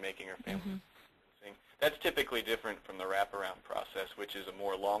decision-making or family conferencing. That's typically different from the wraparound process, which is a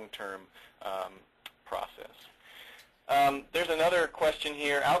more long-term process. There's another question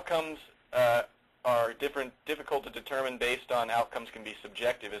here. Outcomes are difficult to determine based on outcomes can be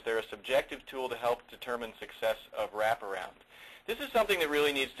subjective. Is there a subjective tool to help determine success of wraparound? This is something that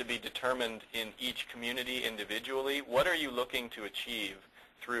really needs to be determined in each community individually. What are you looking to achieve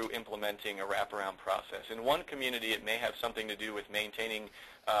through implementing a wraparound process? In one community, it may have something to do with maintaining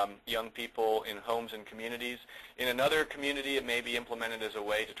young people in homes and communities. In another community, it may be implemented as a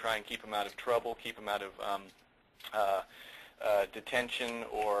way to try and keep them out of trouble, keep them out of detention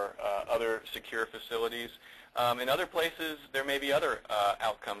or other secure facilities. In other places, there may be other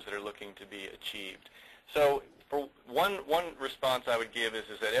outcomes that are looking to be achieved. So for one response I would give is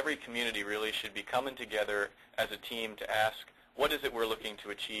that every community really should be coming together as a team to ask, what is it we're looking to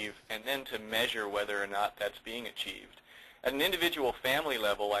achieve, and then to measure whether or not that's being achieved. At an individual family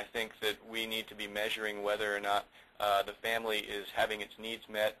level, I think that we need to be measuring whether or not the family is having its needs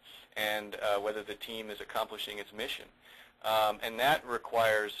met and whether the team is accomplishing its mission. And that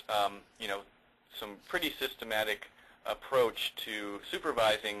requires, some pretty systematic approach to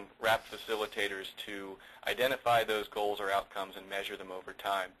supervising WRAP facilitators to identify those goals or outcomes and measure them over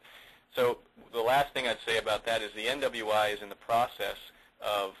time. So the last thing I'd say about that is the NWI is in the process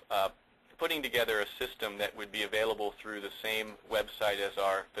of putting together a system that would be available through the same website as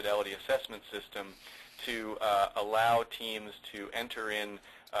our fidelity assessment system to allow teams to enter in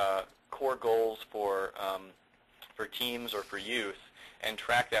core goals for teams or for youth, and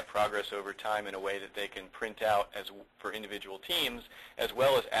track that progress over time in a way that they can print out as for individual teams, as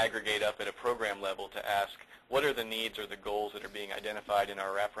well as aggregate up at a program level to ask what are the needs or the goals that are being identified in our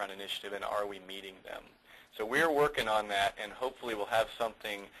Wraparound initiative, and are we meeting them? So we're working on that, and hopefully we'll have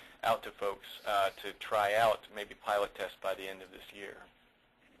something out to folks to try out, maybe pilot test by the end of this year.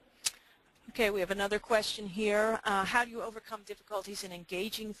 Okay, we have another question here. How do you overcome difficulties in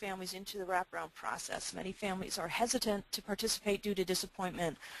engaging families into the wraparound process? Many families are hesitant to participate due to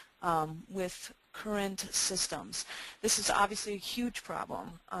disappointment with current systems. This is obviously a huge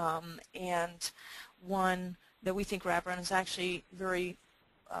problem, and one that we think Wraparound is actually very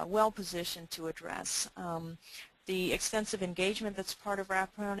well positioned to address. The extensive engagement that's part of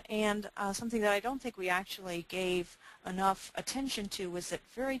Wraparound, and something that I don't think we actually gave enough attention to was that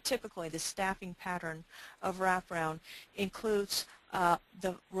very typically the staffing pattern of Wraparound includes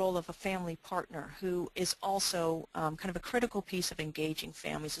the role of a family partner who is also kind of a critical piece of engaging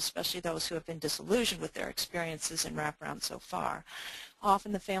families, especially those who have been disillusioned with their experiences in Wraparound so far.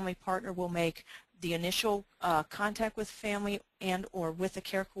 Often the family partner will make the initial contact with family and or with a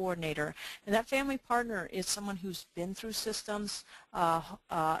care coordinator, and that family partner is someone who's been through systems,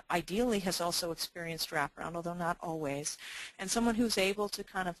 ideally has also experienced Wraparound, although not always, and someone who's able to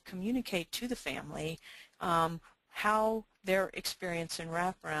kind of communicate to the family how their experience in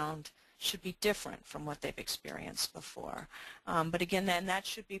Wraparound should be different from what they've experienced before. But again, then that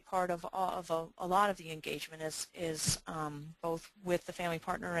should be part of a lot of the engagement is both with the family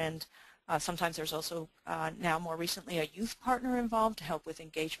partner and sometimes there's also now more recently a youth partner involved to help with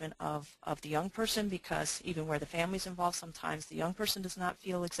engagement of the young person, because even where the family's involved, sometimes the young person does not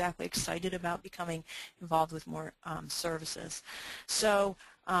feel exactly excited about becoming involved with more services. So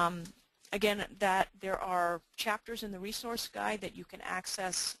again, that there are chapters in the resource guide that you can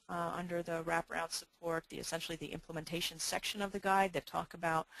access under the Wraparound support, essentially the implementation section of the guide that talk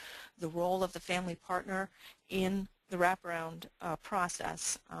about the role of the family partner in the Wraparound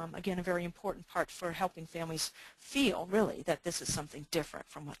process. Again, a very important part for helping families feel, really, that this is something different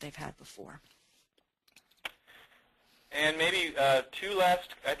from what they've had before. And maybe two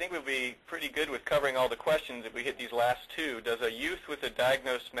last, I think we'll be pretty good with covering all the questions if we hit these last two. Does a youth with a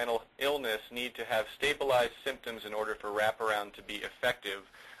diagnosed mental illness need to have stabilized symptoms in order for Wraparound to be effective?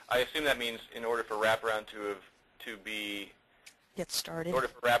 I assume that means in order for Wraparound to be Get started. In order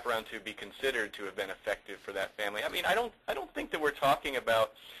for Wraparound to be considered to have been effective for that family. I mean, I don't think that we're talking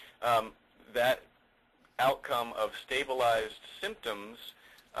about that outcome of stabilized symptoms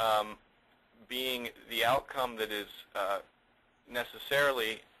being the outcome that is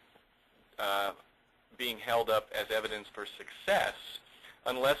necessarily being held up as evidence for success,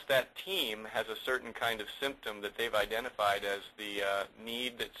 unless that team has a certain kind of symptom that they've identified as the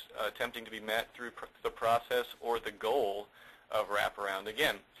need that's attempting to be met through the process or the goal of Wraparound.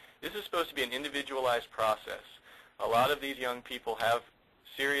 Again, this is supposed to be an individualized process. A lot of these young people have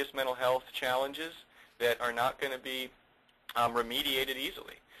serious mental health challenges that are not going to be remediated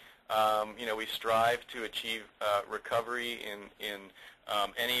easily. You know, we strive to achieve recovery in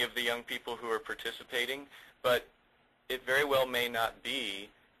any of the young people who are participating, but it very well may not be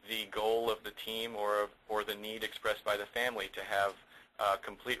the goal of the team or the need expressed by the family to have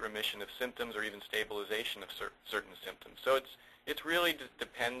complete remission of symptoms or even stabilization of certain symptoms. So it really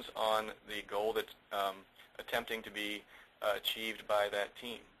depends on the goal that's attempting to be achieved by that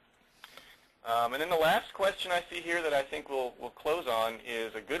team. And then the last question I see here that I think we'll close on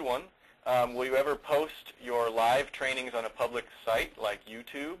is a good one. Will you ever post your live trainings on a public site like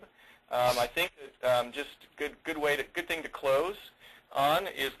YouTube? I think that just good thing to close on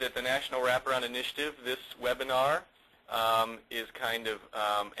is that the National Wraparound Initiative, this webinar, is kind of,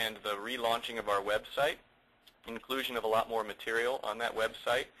 and the relaunching of our website, inclusion of a lot more material on that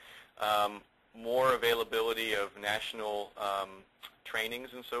website, more availability of national trainings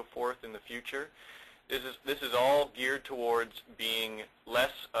and so forth in the future. This is all geared towards being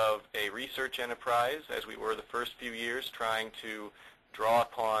less of a research enterprise, as we were the first few years, trying to draw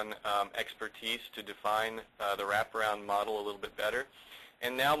upon expertise to define the Wraparound model a little bit better,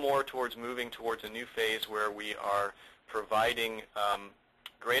 and now more towards moving towards a new phase where we are providing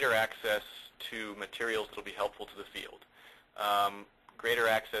greater access to materials that will be helpful to the field. Greater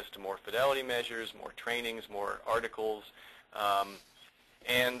access to more fidelity measures, more trainings, more articles.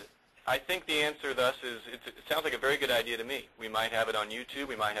 And I think the answer thus is it sounds like a very good idea to me. We might have it on YouTube,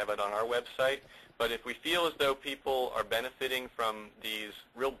 we might have it on our website, but if we feel as though people are benefiting from these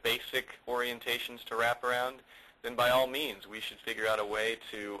real basic orientations to Wraparound, then by all means we should figure out a way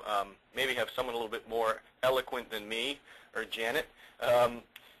to maybe have someone a little bit more eloquent than me or Janet,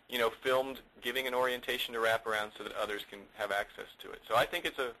 filmed giving an orientation to Wraparound so that others can have access to it. So I think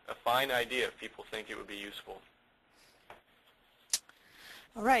it's a fine idea if people think it would be useful.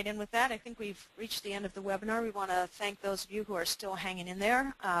 All right, and with that, I think we've reached the end of the webinar. We want to thank those of you who are still hanging in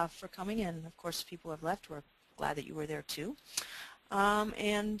there for coming, and of course, people who have left, we're glad that you were there too.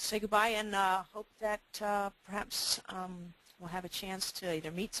 And say goodbye, and hope that perhaps we'll have a chance to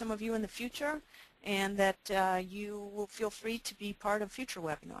either meet some of you in the future, and that you will feel free to be part of future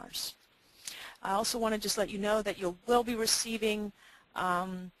webinars. I also want to just let you know that you will be receiving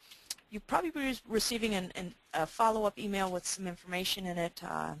you'll probably be receiving a follow-up email with some information in it,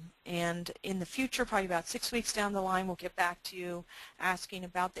 and in the future, probably about 6 weeks down the line, we'll get back to you asking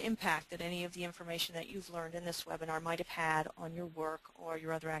about the impact that any of the information that you've learned in this webinar might have had on your work or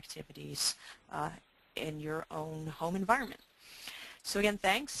your other activities in your own home environment. So again,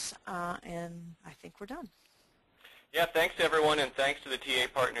 thanks, and I think we're done. Yeah, thanks to everyone, and thanks to the TA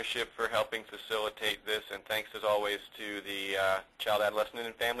Partnership for helping facilitate this, and thanks as always to the Child, Adolescent,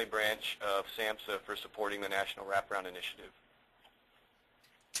 and Family Branch of SAMHSA for supporting the National Wraparound Initiative.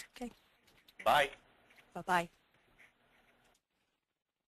 Okay. Bye. Bye-bye.